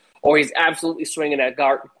bleachers, or he's absolutely swinging at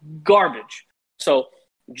garbage. So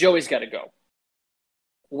Joey's got to go.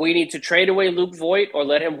 We need to trade away Luke Voit or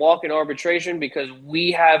let him walk in arbitration because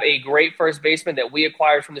we have a great first baseman that we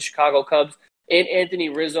acquired from the Chicago Cubs in Anthony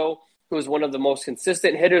Rizzo, who is one of the most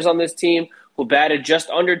consistent hitters on this team, who batted just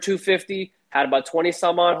under 250, had about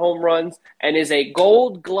 20-some-odd home runs, and is a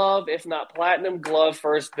gold glove, if not platinum glove,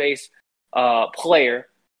 first base player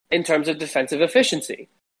in terms of defensive efficiency.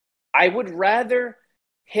 I would rather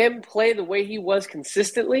him play the way he was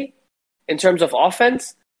consistently in terms of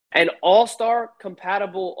offense and all-star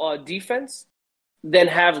compatible defense than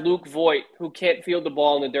have Luke Voit, who can't field the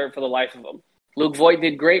ball in the dirt for the life of him. Luke Voit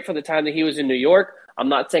did great for the time that he was in New York. I'm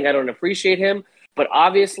not saying I don't appreciate him, but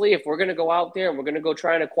obviously if we're going to go out there and we're going to go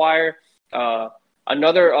try and acquire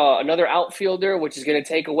another outfielder, which is going to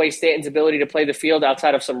take away Stanton's ability to play the field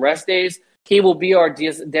outside of some rest days, he will be our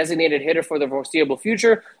designated hitter for the foreseeable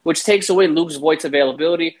future, which takes away Luke Voit's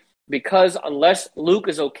availability because unless Luke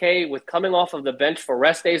is okay with coming off of the bench for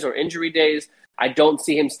rest days or injury days, I don't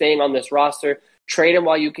see him staying on this roster. Trade him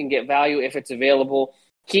while you can get value if it's available.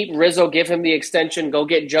 Keep Rizzo, give him the extension, go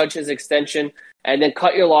get Judge his extension, and then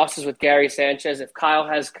cut your losses with Gary Sanchez. If Kyle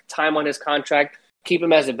has time on his contract, keep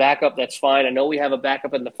him as a backup. That's fine. I know we have a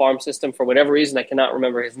backup in the farm system for whatever reason. I cannot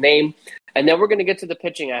remember his name. And then we're going to get to the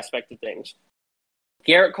pitching aspect of things.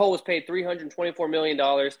 Garrett Cole was paid $324 million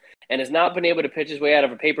and has not been able to pitch his way out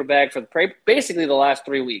of a paper bag for basically the last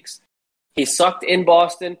 3 weeks. He sucked in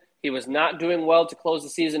Boston. He was not doing well to close the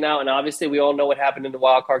season out, and obviously we all know what happened in the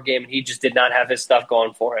wild card game, and he just did not have his stuff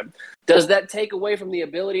going for him. Does that take away from the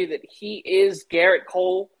ability that he is Garrett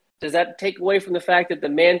Cole? Does that take away from the fact that the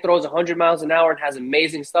man throws 100 miles an hour and has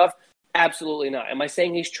amazing stuff? Absolutely not. Am I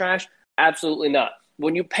saying he's trash? Absolutely not.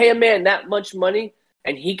 When you pay a man that much money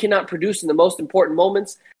and he cannot produce in the most important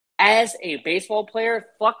moments, as a baseball player,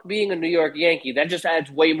 fuck being a New York Yankee. That just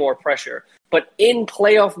adds way more pressure. But in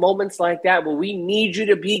playoff moments like that, where we need you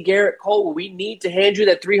to be Garrett Cole, where we need to hand you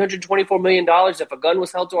that $324 million if a gun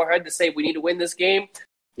was held to our head to say we need to win this game,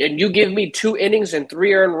 and you give me 2 innings and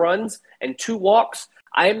 3 earned runs and 2 walks,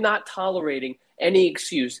 I am not tolerating any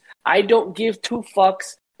excuse. I don't give 2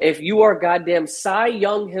 fucks if you are goddamn Cy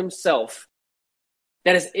Young himself.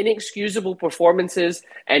 That is inexcusable performances,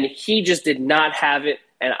 and he just did not have it,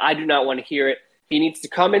 and I do not want to hear it. He needs to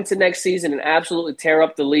come into next season and absolutely tear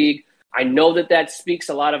up the league. I know that speaks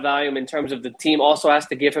a lot of volume in terms of the team also has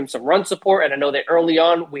to give him some run support, and I know that early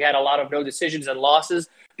on we had a lot of no decisions and losses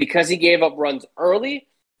because he gave up runs early,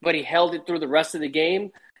 but he held it through the rest of the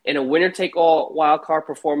game. In a winner-take-all wild-card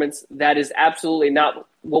performance, that is absolutely not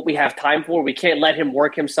what we have time for. We can't let him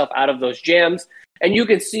work himself out of those jams. And you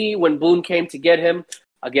can see when Boone came to get him,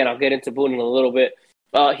 again, I'll get into Boone in a little bit,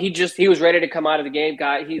 he was ready to come out of the game.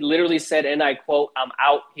 He literally said, and I quote, "I'm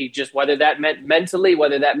out." He just, whether that meant mentally,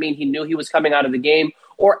 whether that mean he knew he was coming out of the game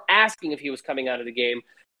or asking if he was coming out of the game,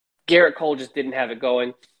 Garrett Cole just didn't have it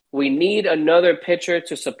going. We need another pitcher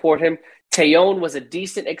to support him. Tejon was a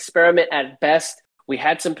decent experiment at best. We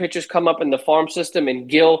had some pitchers come up in the farm system in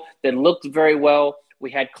Gill that looked very well.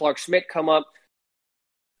 We had Clark Schmidt come up.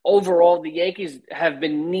 Overall, the Yankees have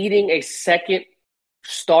been needing a second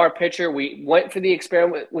star pitcher. We went for the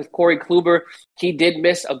experiment with Corey Kluber. He did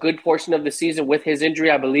miss a good portion of the season with his injury.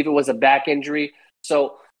 I believe it was a back injury.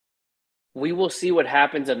 So we will see what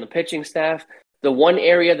happens on the pitching staff. The one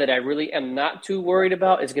area that I really am not too worried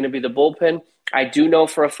about is going to be the bullpen. I do know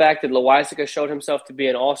for a fact that Loaisiga showed himself to be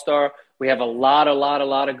an all-star. We have a lot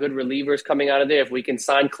of good relievers coming out of there. If we can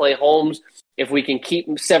sign Clay Holmes, if we can keep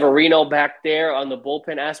Severino back there on the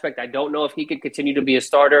bullpen aspect, I don't know if he could continue to be a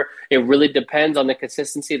starter. It really depends on the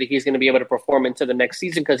consistency that he's going to be able to perform into the next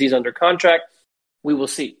season because he's under contract. We will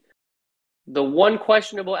see. The one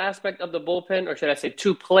questionable aspect of the bullpen, or should I say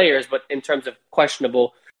 2 players, but in terms of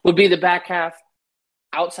questionable, would be the back half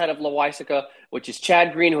outside of Loaisiga, which is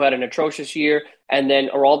Chad Green, who had an atrocious year, and then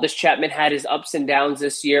Aroldis Chapman had his ups and downs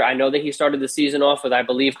this year. I know that he started the season off with, I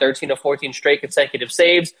believe, 13 or 14 straight consecutive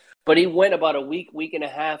saves, but he went about a week and a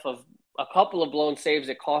half of a couple of blown saves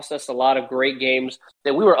that cost us a lot of great games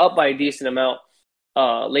that we were up by a decent amount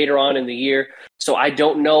later on in the year. So I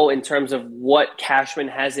don't know in terms of what Cashman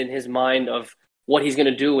has in his mind of what he's going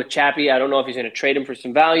to do with Chappie. I don't know if he's going to trade him for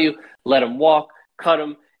some value, let him walk, cut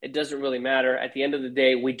him. It doesn't really matter. At the end of the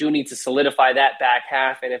day, we do need to solidify that back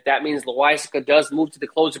half. And if that means Loaisiga does move to the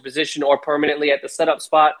closer position or permanently at the setup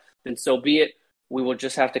spot, then so be it. We will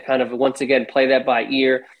just have to kind of, once again, play that by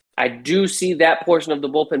ear. I do see that portion of the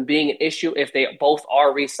bullpen being an issue if they both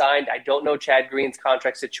are re-signed. I don't know Chad Green's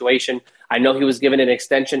contract situation. I know he was given an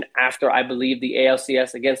extension after, I believe, the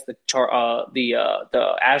ALCS against the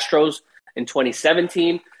Astros in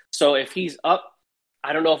 2017. So if he's up,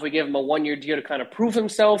 I don't know if we give him a 1-year deal to kind of prove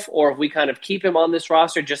himself or if we kind of keep him on this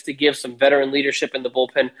roster just to give some veteran leadership in the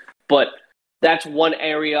bullpen. But that's one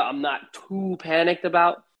area I'm not too panicked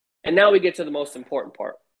about. And now we get to the most important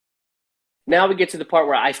part. Now we get to the part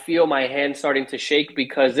where I feel my hand starting to shake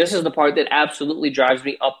because this is the part that absolutely drives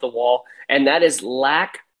me up the wall, and that is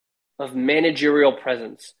lack of managerial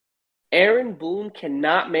presence. Aaron Boone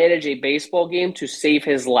cannot manage a baseball game to save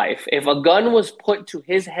his life. If a gun was put to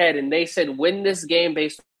his head and they said, win this game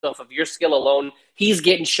based off of your skill alone, he's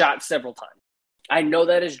getting shot several times. I know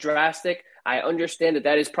that is drastic. I understand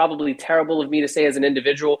that is probably terrible of me to say as an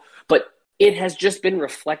individual, but it has just been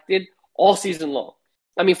reflected all season long.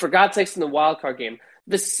 I mean, for God's sakes, in the wild card game,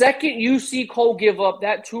 the second you see Cole give up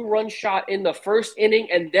that 2-run shot in the first inning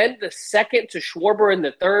and then the second to Schwarber in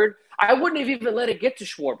the third, I wouldn't have even let it get to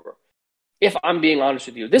Schwarber. If I'm being honest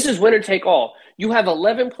with you, this is winner take all. You have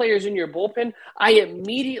 11 players in your bullpen. I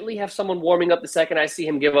immediately have someone warming up the second I see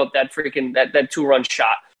him give up that 2-run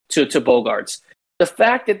shot to Bogaerts. The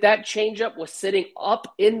fact that changeup was sitting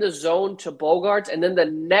up in the zone to Bogaerts, and then the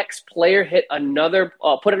next player hit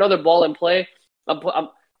put another ball in play.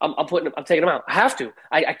 I'm taking him out. I have to.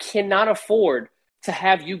 I cannot afford to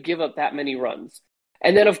have you give up that many runs.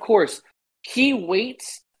 And then, of course, he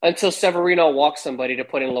waits until Severino walks somebody to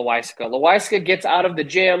put in Loaiska. Loaiska gets out of the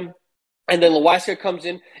jam, and then Loaiska comes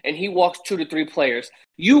in, and he walks 2 to 3 players.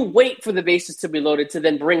 You wait for the bases to be loaded to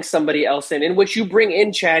then bring somebody else in which you bring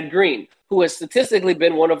in Chad Green, who has statistically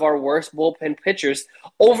been one of our worst bullpen pitchers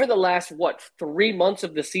over the last, 3 months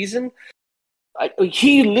of the season.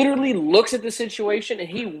 He literally looks at the situation, and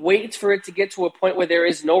he waits for it to get to a point where there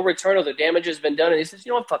is no return or the damage has been done, and he says,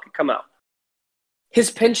 you know what, fuck it, come out. His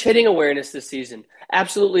pinch hitting awareness this season,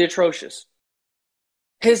 absolutely atrocious.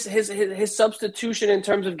 His substitution in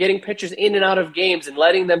terms of getting pitchers in and out of games and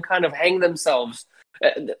letting them kind of hang themselves,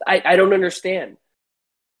 I don't understand.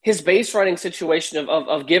 His base running situation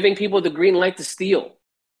of giving people the green light to steal.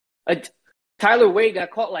 Tyler Wade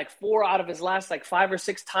got caught like 4 out of his last 5 or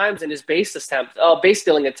 6 times in his base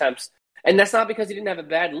stealing attempts. And that's not because he didn't have a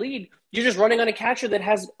bad lead. You're just running on a catcher that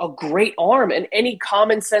has a great arm. And any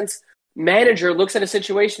common sense manager looks at a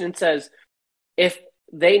situation and says, if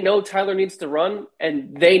they know Tyler needs to run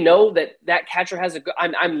and they know that catcher has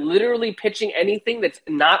I'm literally pitching anything that's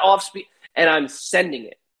not off speed and I'm sending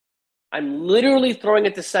it. I'm literally throwing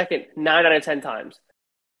it to second 9 out of 10 times.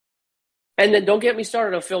 And then don't get me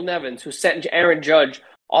started on Phil Nevins, who sent Aaron Judge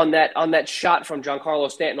on that shot from Giancarlo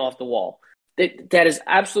Stanton off the wall. That is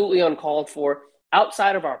absolutely uncalled for.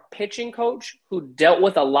 Outside of our pitching coach, who dealt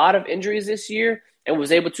with a lot of injuries this year and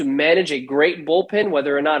was able to manage a great bullpen,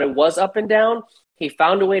 whether or not it was up and down, he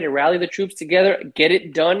found a way to rally the troops together, get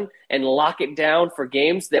it done, and lock it down for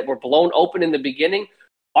games that were blown open in the beginning.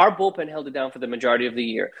 Our bullpen held it down for the majority of the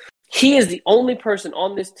year. He is the only person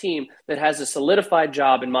on this team that has a solidified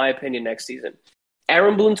job, in my opinion, next season.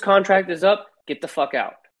 Aaron Boone's contract is up. Get the fuck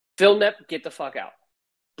out. Phil Knepp, get the fuck out.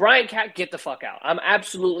 Brian Catt, get the fuck out. I'm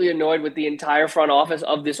absolutely annoyed with the entire front office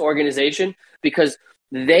of this organization because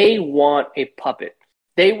they want a puppet.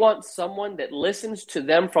 They want someone that listens to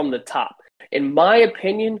them from the top. In my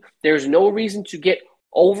opinion, there's no reason to get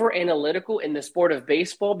over-analytical in the sport of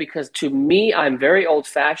baseball because to me, I'm very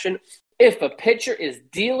old-fashioned. If a pitcher is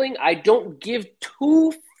dealing, I don't give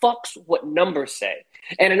 2 fucks what numbers say.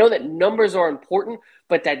 And I know that numbers are important,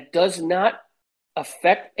 but that does not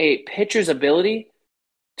affect a pitcher's ability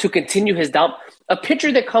to continue his down. A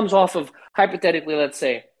pitcher that comes off of, hypothetically, let's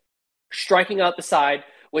say, striking out the side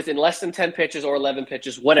within less than 10 pitches or 11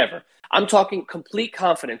 pitches, whatever. I'm talking complete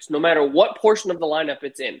confidence, no matter what portion of the lineup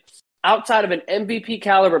it's in. Outside of an MVP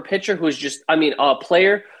caliber pitcher who's just, a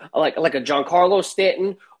player like a Giancarlo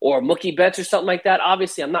Stanton or Mookie Betts or something like that,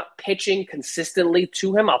 obviously I'm not pitching consistently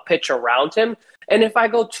to him. I'll pitch around him. And if I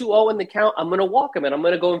go 2-0 in the count, I'm going to walk him and I'm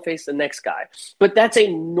going to go and face the next guy. But that's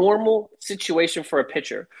a normal situation for a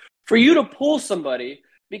pitcher. For you to pull somebody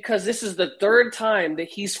because this is the 3rd time that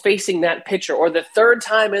he's facing that pitcher or the 3rd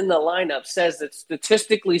time in the lineup says that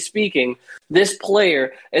statistically speaking, this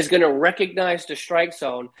player is going to recognize the strike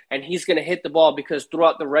zone and he's going to hit the ball because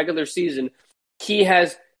throughout the regular season, he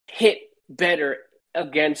has hit better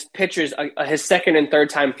against pitchers his 2nd and 3rd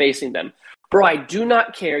time facing them. Bro, I do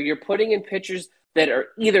not care. You're putting in pitchers that are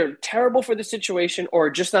either terrible for the situation or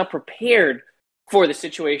just not prepared for the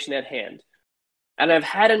situation at hand. And I've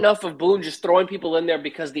had enough of Boone just throwing people in there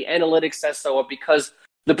because the analytics says so or because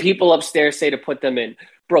the people upstairs say to put them in.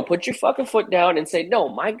 Bro, put your fucking foot down and say, no,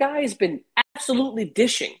 my guy has been absolutely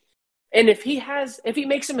dishing. And if he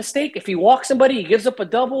makes a mistake, if he walks somebody, he gives up a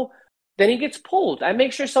double, then he gets pulled. I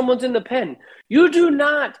make sure someone's in the pen. You do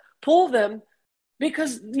not pull them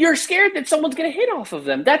because you're scared that someone's going to hit off of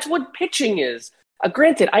them. That's what pitching is.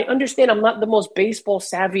 Granted, I understand I'm not the most baseball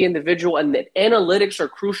savvy individual and that analytics are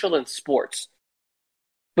crucial in sports.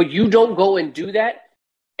 But you don't go and do that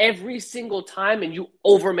every single time and you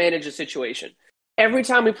overmanage a situation. Every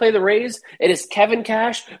time we play the Rays, it is Kevin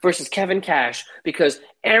Cash versus Kevin Cash because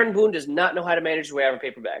Aaron Boone does not know how to manage the way out of a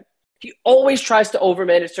paper bag. He always tries to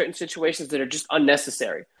overmanage certain situations that are just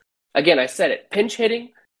unnecessary. Again, I said it. Pinch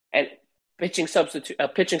hitting and pitching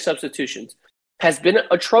substitutions has been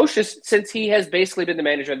atrocious since he has basically been the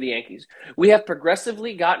manager of the Yankees. We have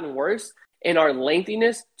progressively gotten worse in our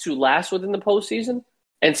lengthiness to last within the postseason.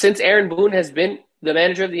 And since Aaron Boone has been the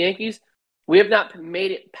manager of the Yankees, we have not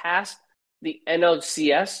made it past the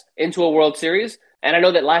NLCS into a World Series. And I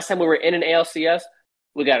know that last time we were in an ALCS,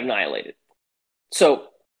 we got annihilated. So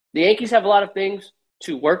the Yankees have a lot of things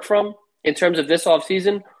to work from in terms of this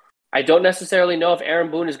offseason. I don't necessarily know if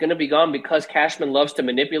Aaron Boone is going to be gone because Cashman loves to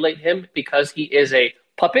manipulate him because he is a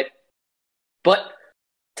puppet. But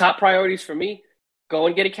top priorities for me, go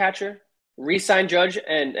and get a catcher. Re-sign Judge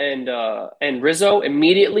and Rizzo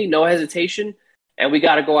immediately, no hesitation, and we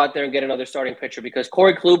got to go out there and get another starting pitcher because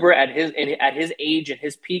Corey Kluber at his age and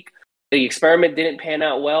his peak, the experiment didn't pan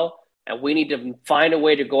out well. And we need to find a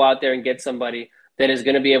way to go out there and get somebody that is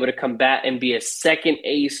going to be able to combat and be a second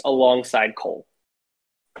ace alongside Cole.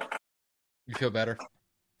 You feel better?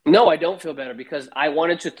 No, I don't feel better because I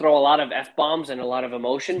wanted to throw a lot of F-bombs and a lot of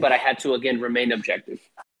emotion, but I had to, again, remain objective.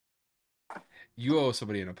 You owe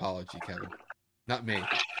somebody an apology, Kevin. Not me.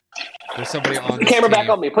 There's somebody on Put the this camera team. back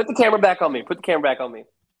on me. Put the camera back on me. Put the camera back on me.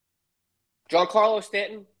 Giancarlo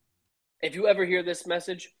Stanton, if you ever hear this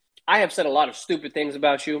message, I have said a lot of stupid things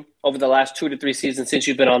about you over the last 2 to 3 seasons since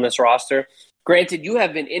you've been on this roster. Granted, you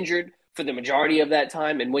have been injured for the majority of that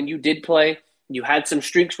time, and when you did play, you had some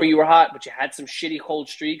streaks where you were hot, but you had some shitty cold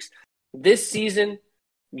streaks. This season,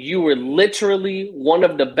 you were literally one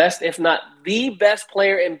of the best, if not the best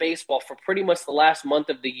player in baseball for pretty much the last month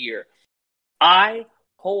of the year. I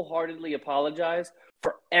wholeheartedly apologize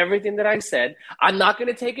for everything that I said. I'm not going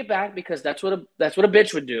to take it back because that's what a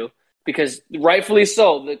bitch would do. Because rightfully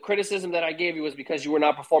so, the criticism that I gave you was because you were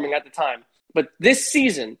not performing at the time. But this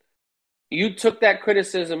season, you took that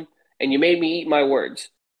criticism and you made me eat my words.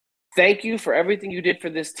 Thank you for everything you did for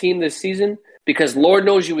this team this season because Lord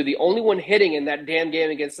knows you were the only one hitting in that damn game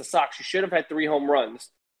against the Sox. You should have had 3 home runs.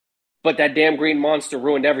 But that damn green monster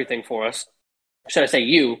ruined everything for us. Should I say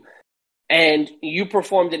you? And you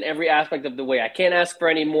performed in every aspect of the way. I can't ask for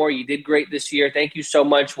any more. You did great this year. Thank you so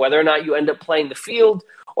much. Whether or not you end up playing the field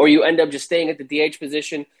or you end up just staying at the DH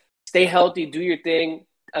position, stay healthy, do your thing.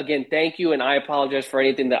 Again, thank you, and I apologize for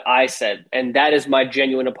anything that I said. And that is my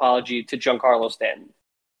genuine apology to Giancarlo Stanton.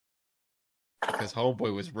 Because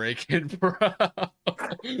homeboy was raking, bro.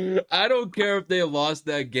 I don't care if they lost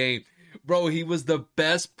that game. Bro, he was the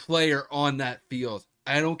best player on that field.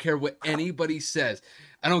 I don't care what anybody says.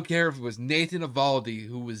 I don't care if it was Nathan Eovaldi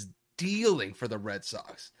who was dealing for the Red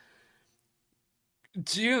Sox.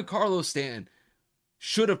 Giancarlo Stanton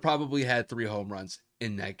should have probably had 3 home runs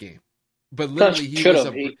in that game. But literally,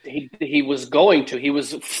 he was going to. He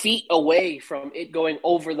was feet away from it going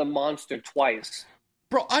over the monster twice.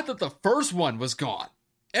 Bro, I thought the first one was gone.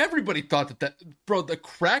 Everybody thought that bro, the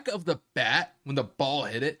crack of the bat when the ball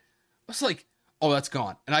hit it, I was like, oh, that's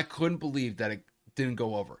gone. And I couldn't believe that it didn't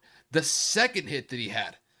go over. The second hit that he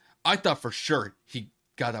had, I thought for sure he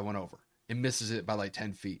got that one over. It misses it by like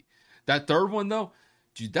 10 feet. That third one, though,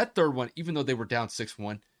 dude, even though they were down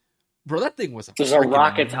 6-1, bro, that thing was a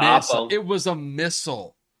rocket missile. It was a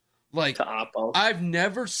missile. Like, to I've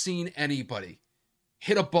never seen anybody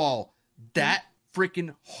hit a ball that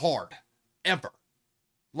freaking hard, ever.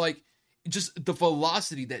 Like, just the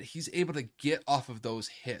velocity that he's able to get off of those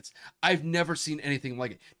hits. I've never seen anything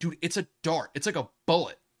like it. Dude, it's a dart. It's like a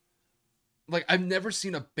bullet. Like, I've never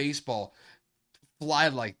seen a baseball fly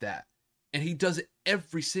like that. And he does it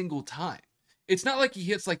every single time. It's not like he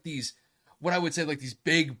hits like these, what I would say, like these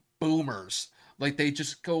big boomers. Like, they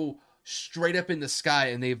just go straight up in the sky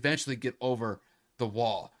and they eventually get over the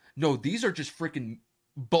wall. No, these are just freaking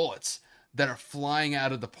bullets that are flying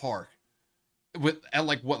out of the park at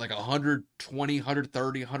like 120,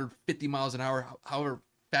 130, 150 miles an hour, however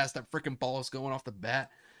fast that freaking ball is going off the bat.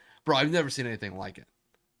 Bro, I've never seen anything like it.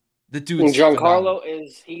 The dude's Giancarlo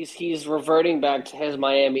he's reverting back to his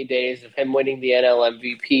Miami days of him winning the NL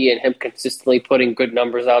MVP and him consistently putting good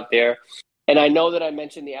numbers out there. And I know that I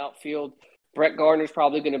mentioned the outfield. Brett Gardner's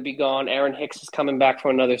probably going to be gone. Aaron Hicks is coming back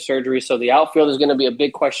from another surgery, so the outfield is going to be a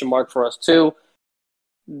big question mark for us too.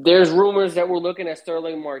 There's rumors that we're looking at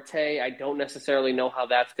Sterling Marte. I don't necessarily know how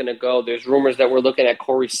that's going to go. There's rumors that we're looking at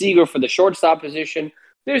Corey Seager for the shortstop position.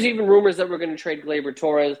 There's even rumors that we're going to trade Gleyber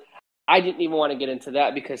Torres. I didn't even want to get into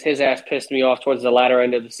that because his ass pissed me off towards the latter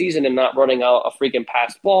end of the season and not running out a freaking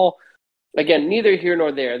pass ball. Again, neither here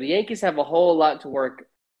nor there. The Yankees have a whole lot to work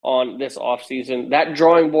on this offseason. That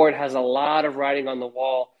drawing board has a lot of writing on the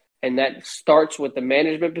wall, and that starts with the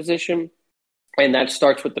management position, and that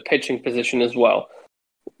starts with the pitching position as well.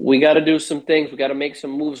 We got to do some things. We got to make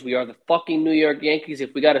some moves. We are the fucking New York Yankees.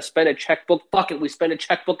 If we got to spend a checkbook, fuck it. We spend a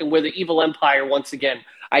checkbook, and we're the evil empire once again.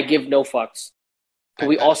 I give no fucks. But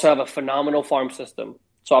we also have a phenomenal farm system.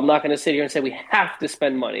 So I'm not going to sit here and say we have to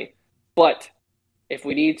spend money. But if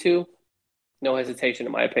we need to, no hesitation,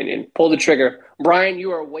 in my opinion. Pull the trigger. Brian,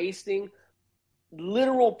 you are wasting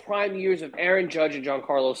literal prime years of Aaron Judge and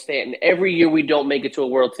Giancarlo Stanton. Every year we don't make it to a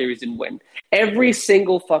World Series and win. Every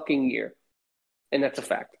single fucking year. And that's a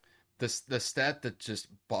fact. The stat that just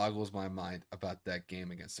boggles my mind about that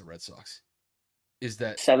game against the Red Sox is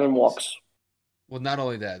that 7 walks. Well, not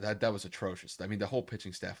only that was atrocious. I mean, the whole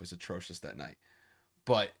pitching staff was atrocious that night.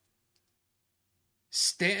 But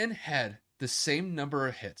Stanton had the same number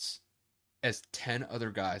of hits as 10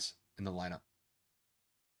 other guys in the lineup.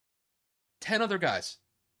 10 other guys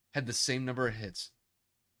had the same number of hits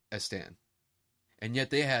as Stanton. And yet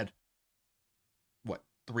they had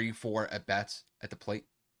 3-4 at bats at the plate.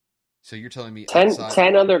 So you're telling me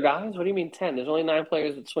 10 other guys? What do you mean 10? There's only 9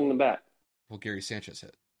 players that swing the bat. Well, Gary Sanchez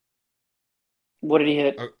hit. What did he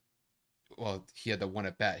hit? Well, he had the one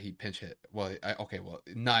at bat. He pinch hit. Well,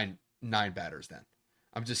 nine batters then.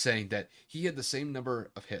 I'm just saying that he had the same number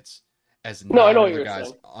of hits as 9 other guys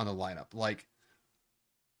saying on the lineup. Like,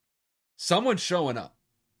 someone's showing up.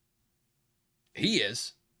 He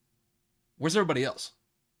is. Where's everybody else?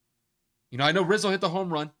 I know Rizzo hit the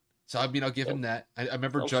home run, so I'll give him that. I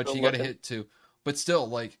remember Judge, he got a hit too. But still,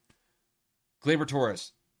 like, Gleyber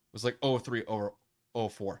Torres was like 0-3 over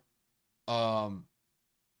 0-4.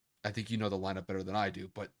 I think you know the lineup better than I do,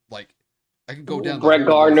 but like I can go down. Brett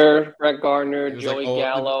Gardner, Joey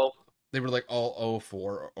Gallo. They were like all 0-4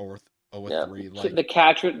 or 0-3. Like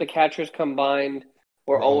the catchers combined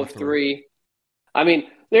were 0-3. I mean,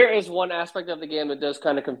 there is one aspect of the game that does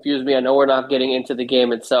kind of confuse me. I know we're not getting into the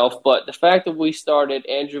game itself, but the fact that we started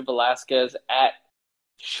Andrew Velazquez at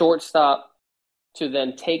shortstop to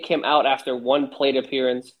then take him out after one plate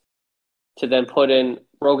appearance to then put in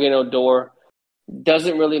Rogan Odor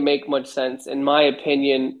doesn't really make much sense. In my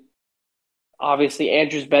opinion, obviously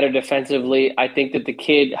Andrew's better defensively. I think that the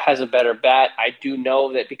kid has a better bat. I do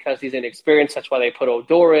know that because he's inexperienced, that's why they put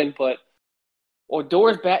Odor in, but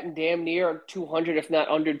Odor's batting damn near 200, if not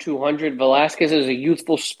under 200. Velasquez is a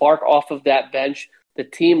youthful spark off of that bench. The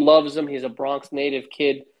team loves him. He's a Bronx native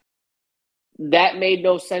kid. That made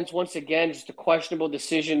no sense. Once again, just a questionable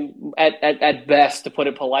decision at best, to put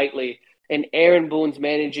it politely. And Aaron Boone's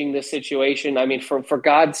managing this situation. I mean, for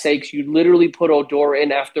God's sakes, you literally put Odor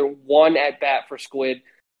in after one at-bat for Squid.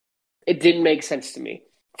 It didn't make sense to me.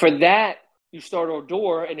 For that, you start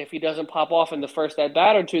Odor, and if he doesn't pop off in the first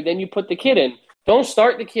at-bat or two, then you put the kid in. Don't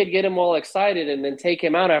start the kid, get him all excited, and then take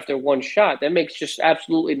him out after one shot. That makes just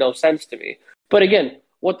absolutely no sense to me. But again,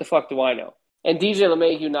 what the fuck do I know? And DJ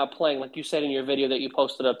LeMahieu not playing, like you said in your video that you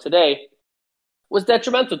posted up today, was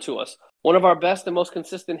detrimental to us. One of our best and most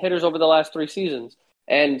consistent hitters over the last 3 seasons.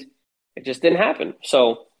 And it just didn't happen.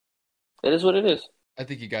 So it is what it is. I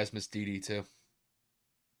think you guys miss Didi too.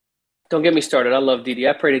 Don't get me started. I love Didi.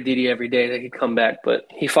 I pray to Didi every day that he'd come back, but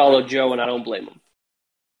he followed Joe, and I don't blame him.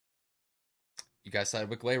 You guys sided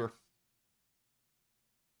with Gleyber.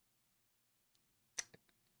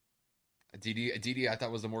 Didi, I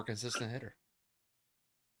thought was the more consistent hitter.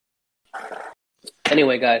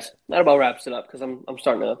 Anyway, guys, that about wraps it up because I'm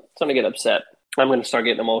starting to get upset. I'm going to start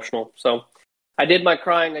getting emotional. So I did my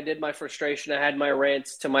crying. I did my frustration. I had my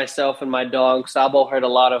rants to myself and my dog. Sabo heard a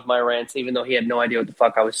lot of my rants, even though he had no idea what the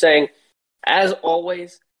fuck I was saying. As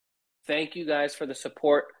always, thank you guys for the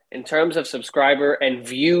support. In terms of subscriber and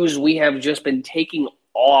views, we have just been taking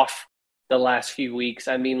off the last few weeks.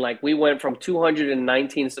 I mean, like, we went from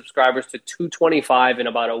 219 subscribers to 225 in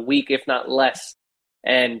about a week, if not less.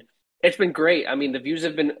 And it's been great. I mean, the views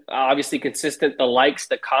have been obviously consistent. The likes,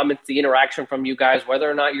 the comments, the interaction from you guys,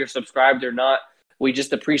 whether or not you're subscribed or not, we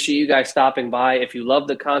just appreciate you guys stopping by. If you love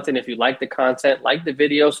the content, if you like the content, like the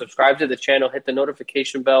video, subscribe to the channel, hit the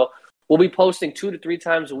notification bell. We'll be posting 2 to 3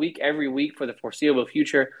 times a week, every week for the foreseeable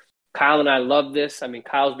future. Kyle and I love this. I mean,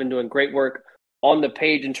 Kyle's been doing great work on the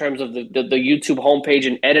page in terms of the YouTube homepage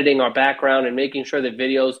and editing our background and making sure that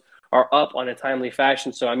videos are up on a timely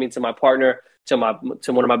fashion. So, I mean, to my partner, to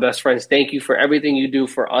one of my best friends, thank you for everything you do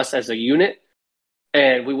for us as a unit.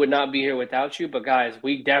 And we would not be here without you. But, guys,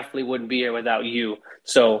 we definitely wouldn't be here without you.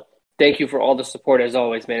 So thank you for all the support as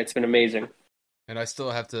always, man. It's been amazing. And I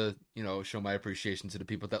still have to, show my appreciation to the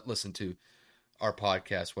people that listen to our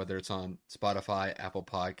podcast, whether it's on Spotify, Apple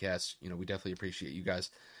Podcasts. We definitely appreciate you guys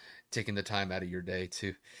taking the time out of your day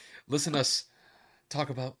to listen to us talk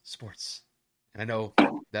about sports. And I know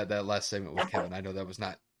that last segment with Kevin, I know that was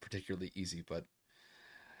not particularly easy, but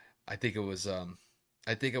I think it was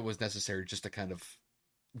necessary just to kind of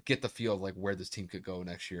get the feel of like where this team could go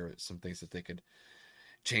next year, some things that they could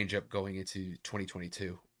change up going into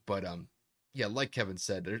 2022. But yeah, like Kevin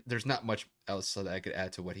said, there's not much else that I could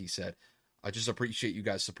add to what he said. I just appreciate you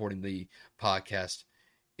guys supporting the podcast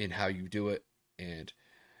in how you do it. And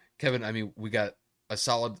Kevin, I mean, we got a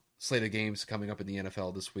solid slate of games coming up in the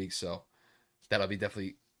NFL this week, so that'll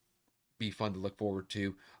definitely be fun to look forward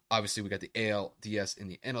to. Obviously, we got the ALDS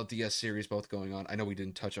and the NLDS series both going on. I know we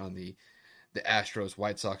didn't touch on the Astros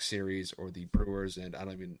White Sox series or the Brewers and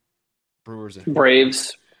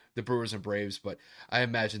Braves. The Brewers and Braves, but I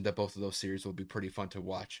imagine that both of those series will be pretty fun to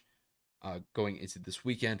watch going into this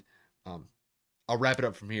weekend. I'll wrap it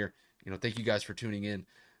up from here. Thank you guys for tuning in,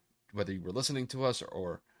 whether you were listening to us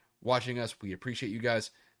or watching us. We appreciate you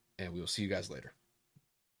guys, and we will see you guys later.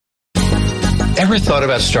 Ever thought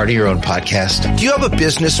about starting your own podcast? Do you have a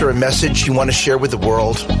business or a message you want to share with the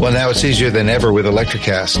world? Well, now it's easier than ever with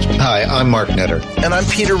Electricast. Hi, I'm Mark Netter. And I'm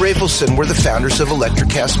Peter Rafelson. We're the founders of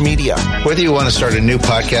Electricast Media. Whether you want to start a new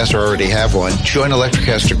podcast or already have one, join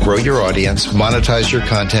Electricast to grow your audience, monetize your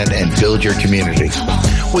content, and build your community.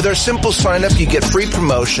 With our simple sign-up, you get free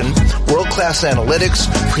promotion, world-class analytics,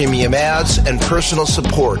 premium ads, and personal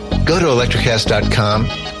support. Go to electricast.com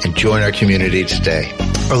and join our community today.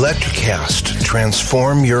 Electricast.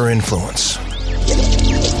 Transform your influence.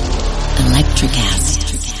 Electricast.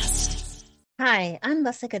 Hi, I'm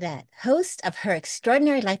Lessa Cadet, host of Her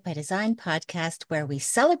Extraordinary Life by Design podcast, where we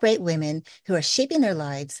celebrate women who are shaping their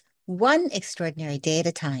lives one extraordinary day at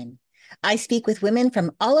a time. I speak with women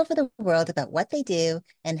from all over the world about what they do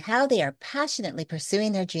and how they are passionately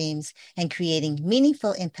pursuing their dreams and creating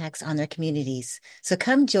meaningful impacts on their communities. So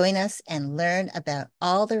come join us and learn about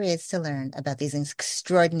all there is to learn about these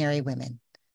extraordinary women.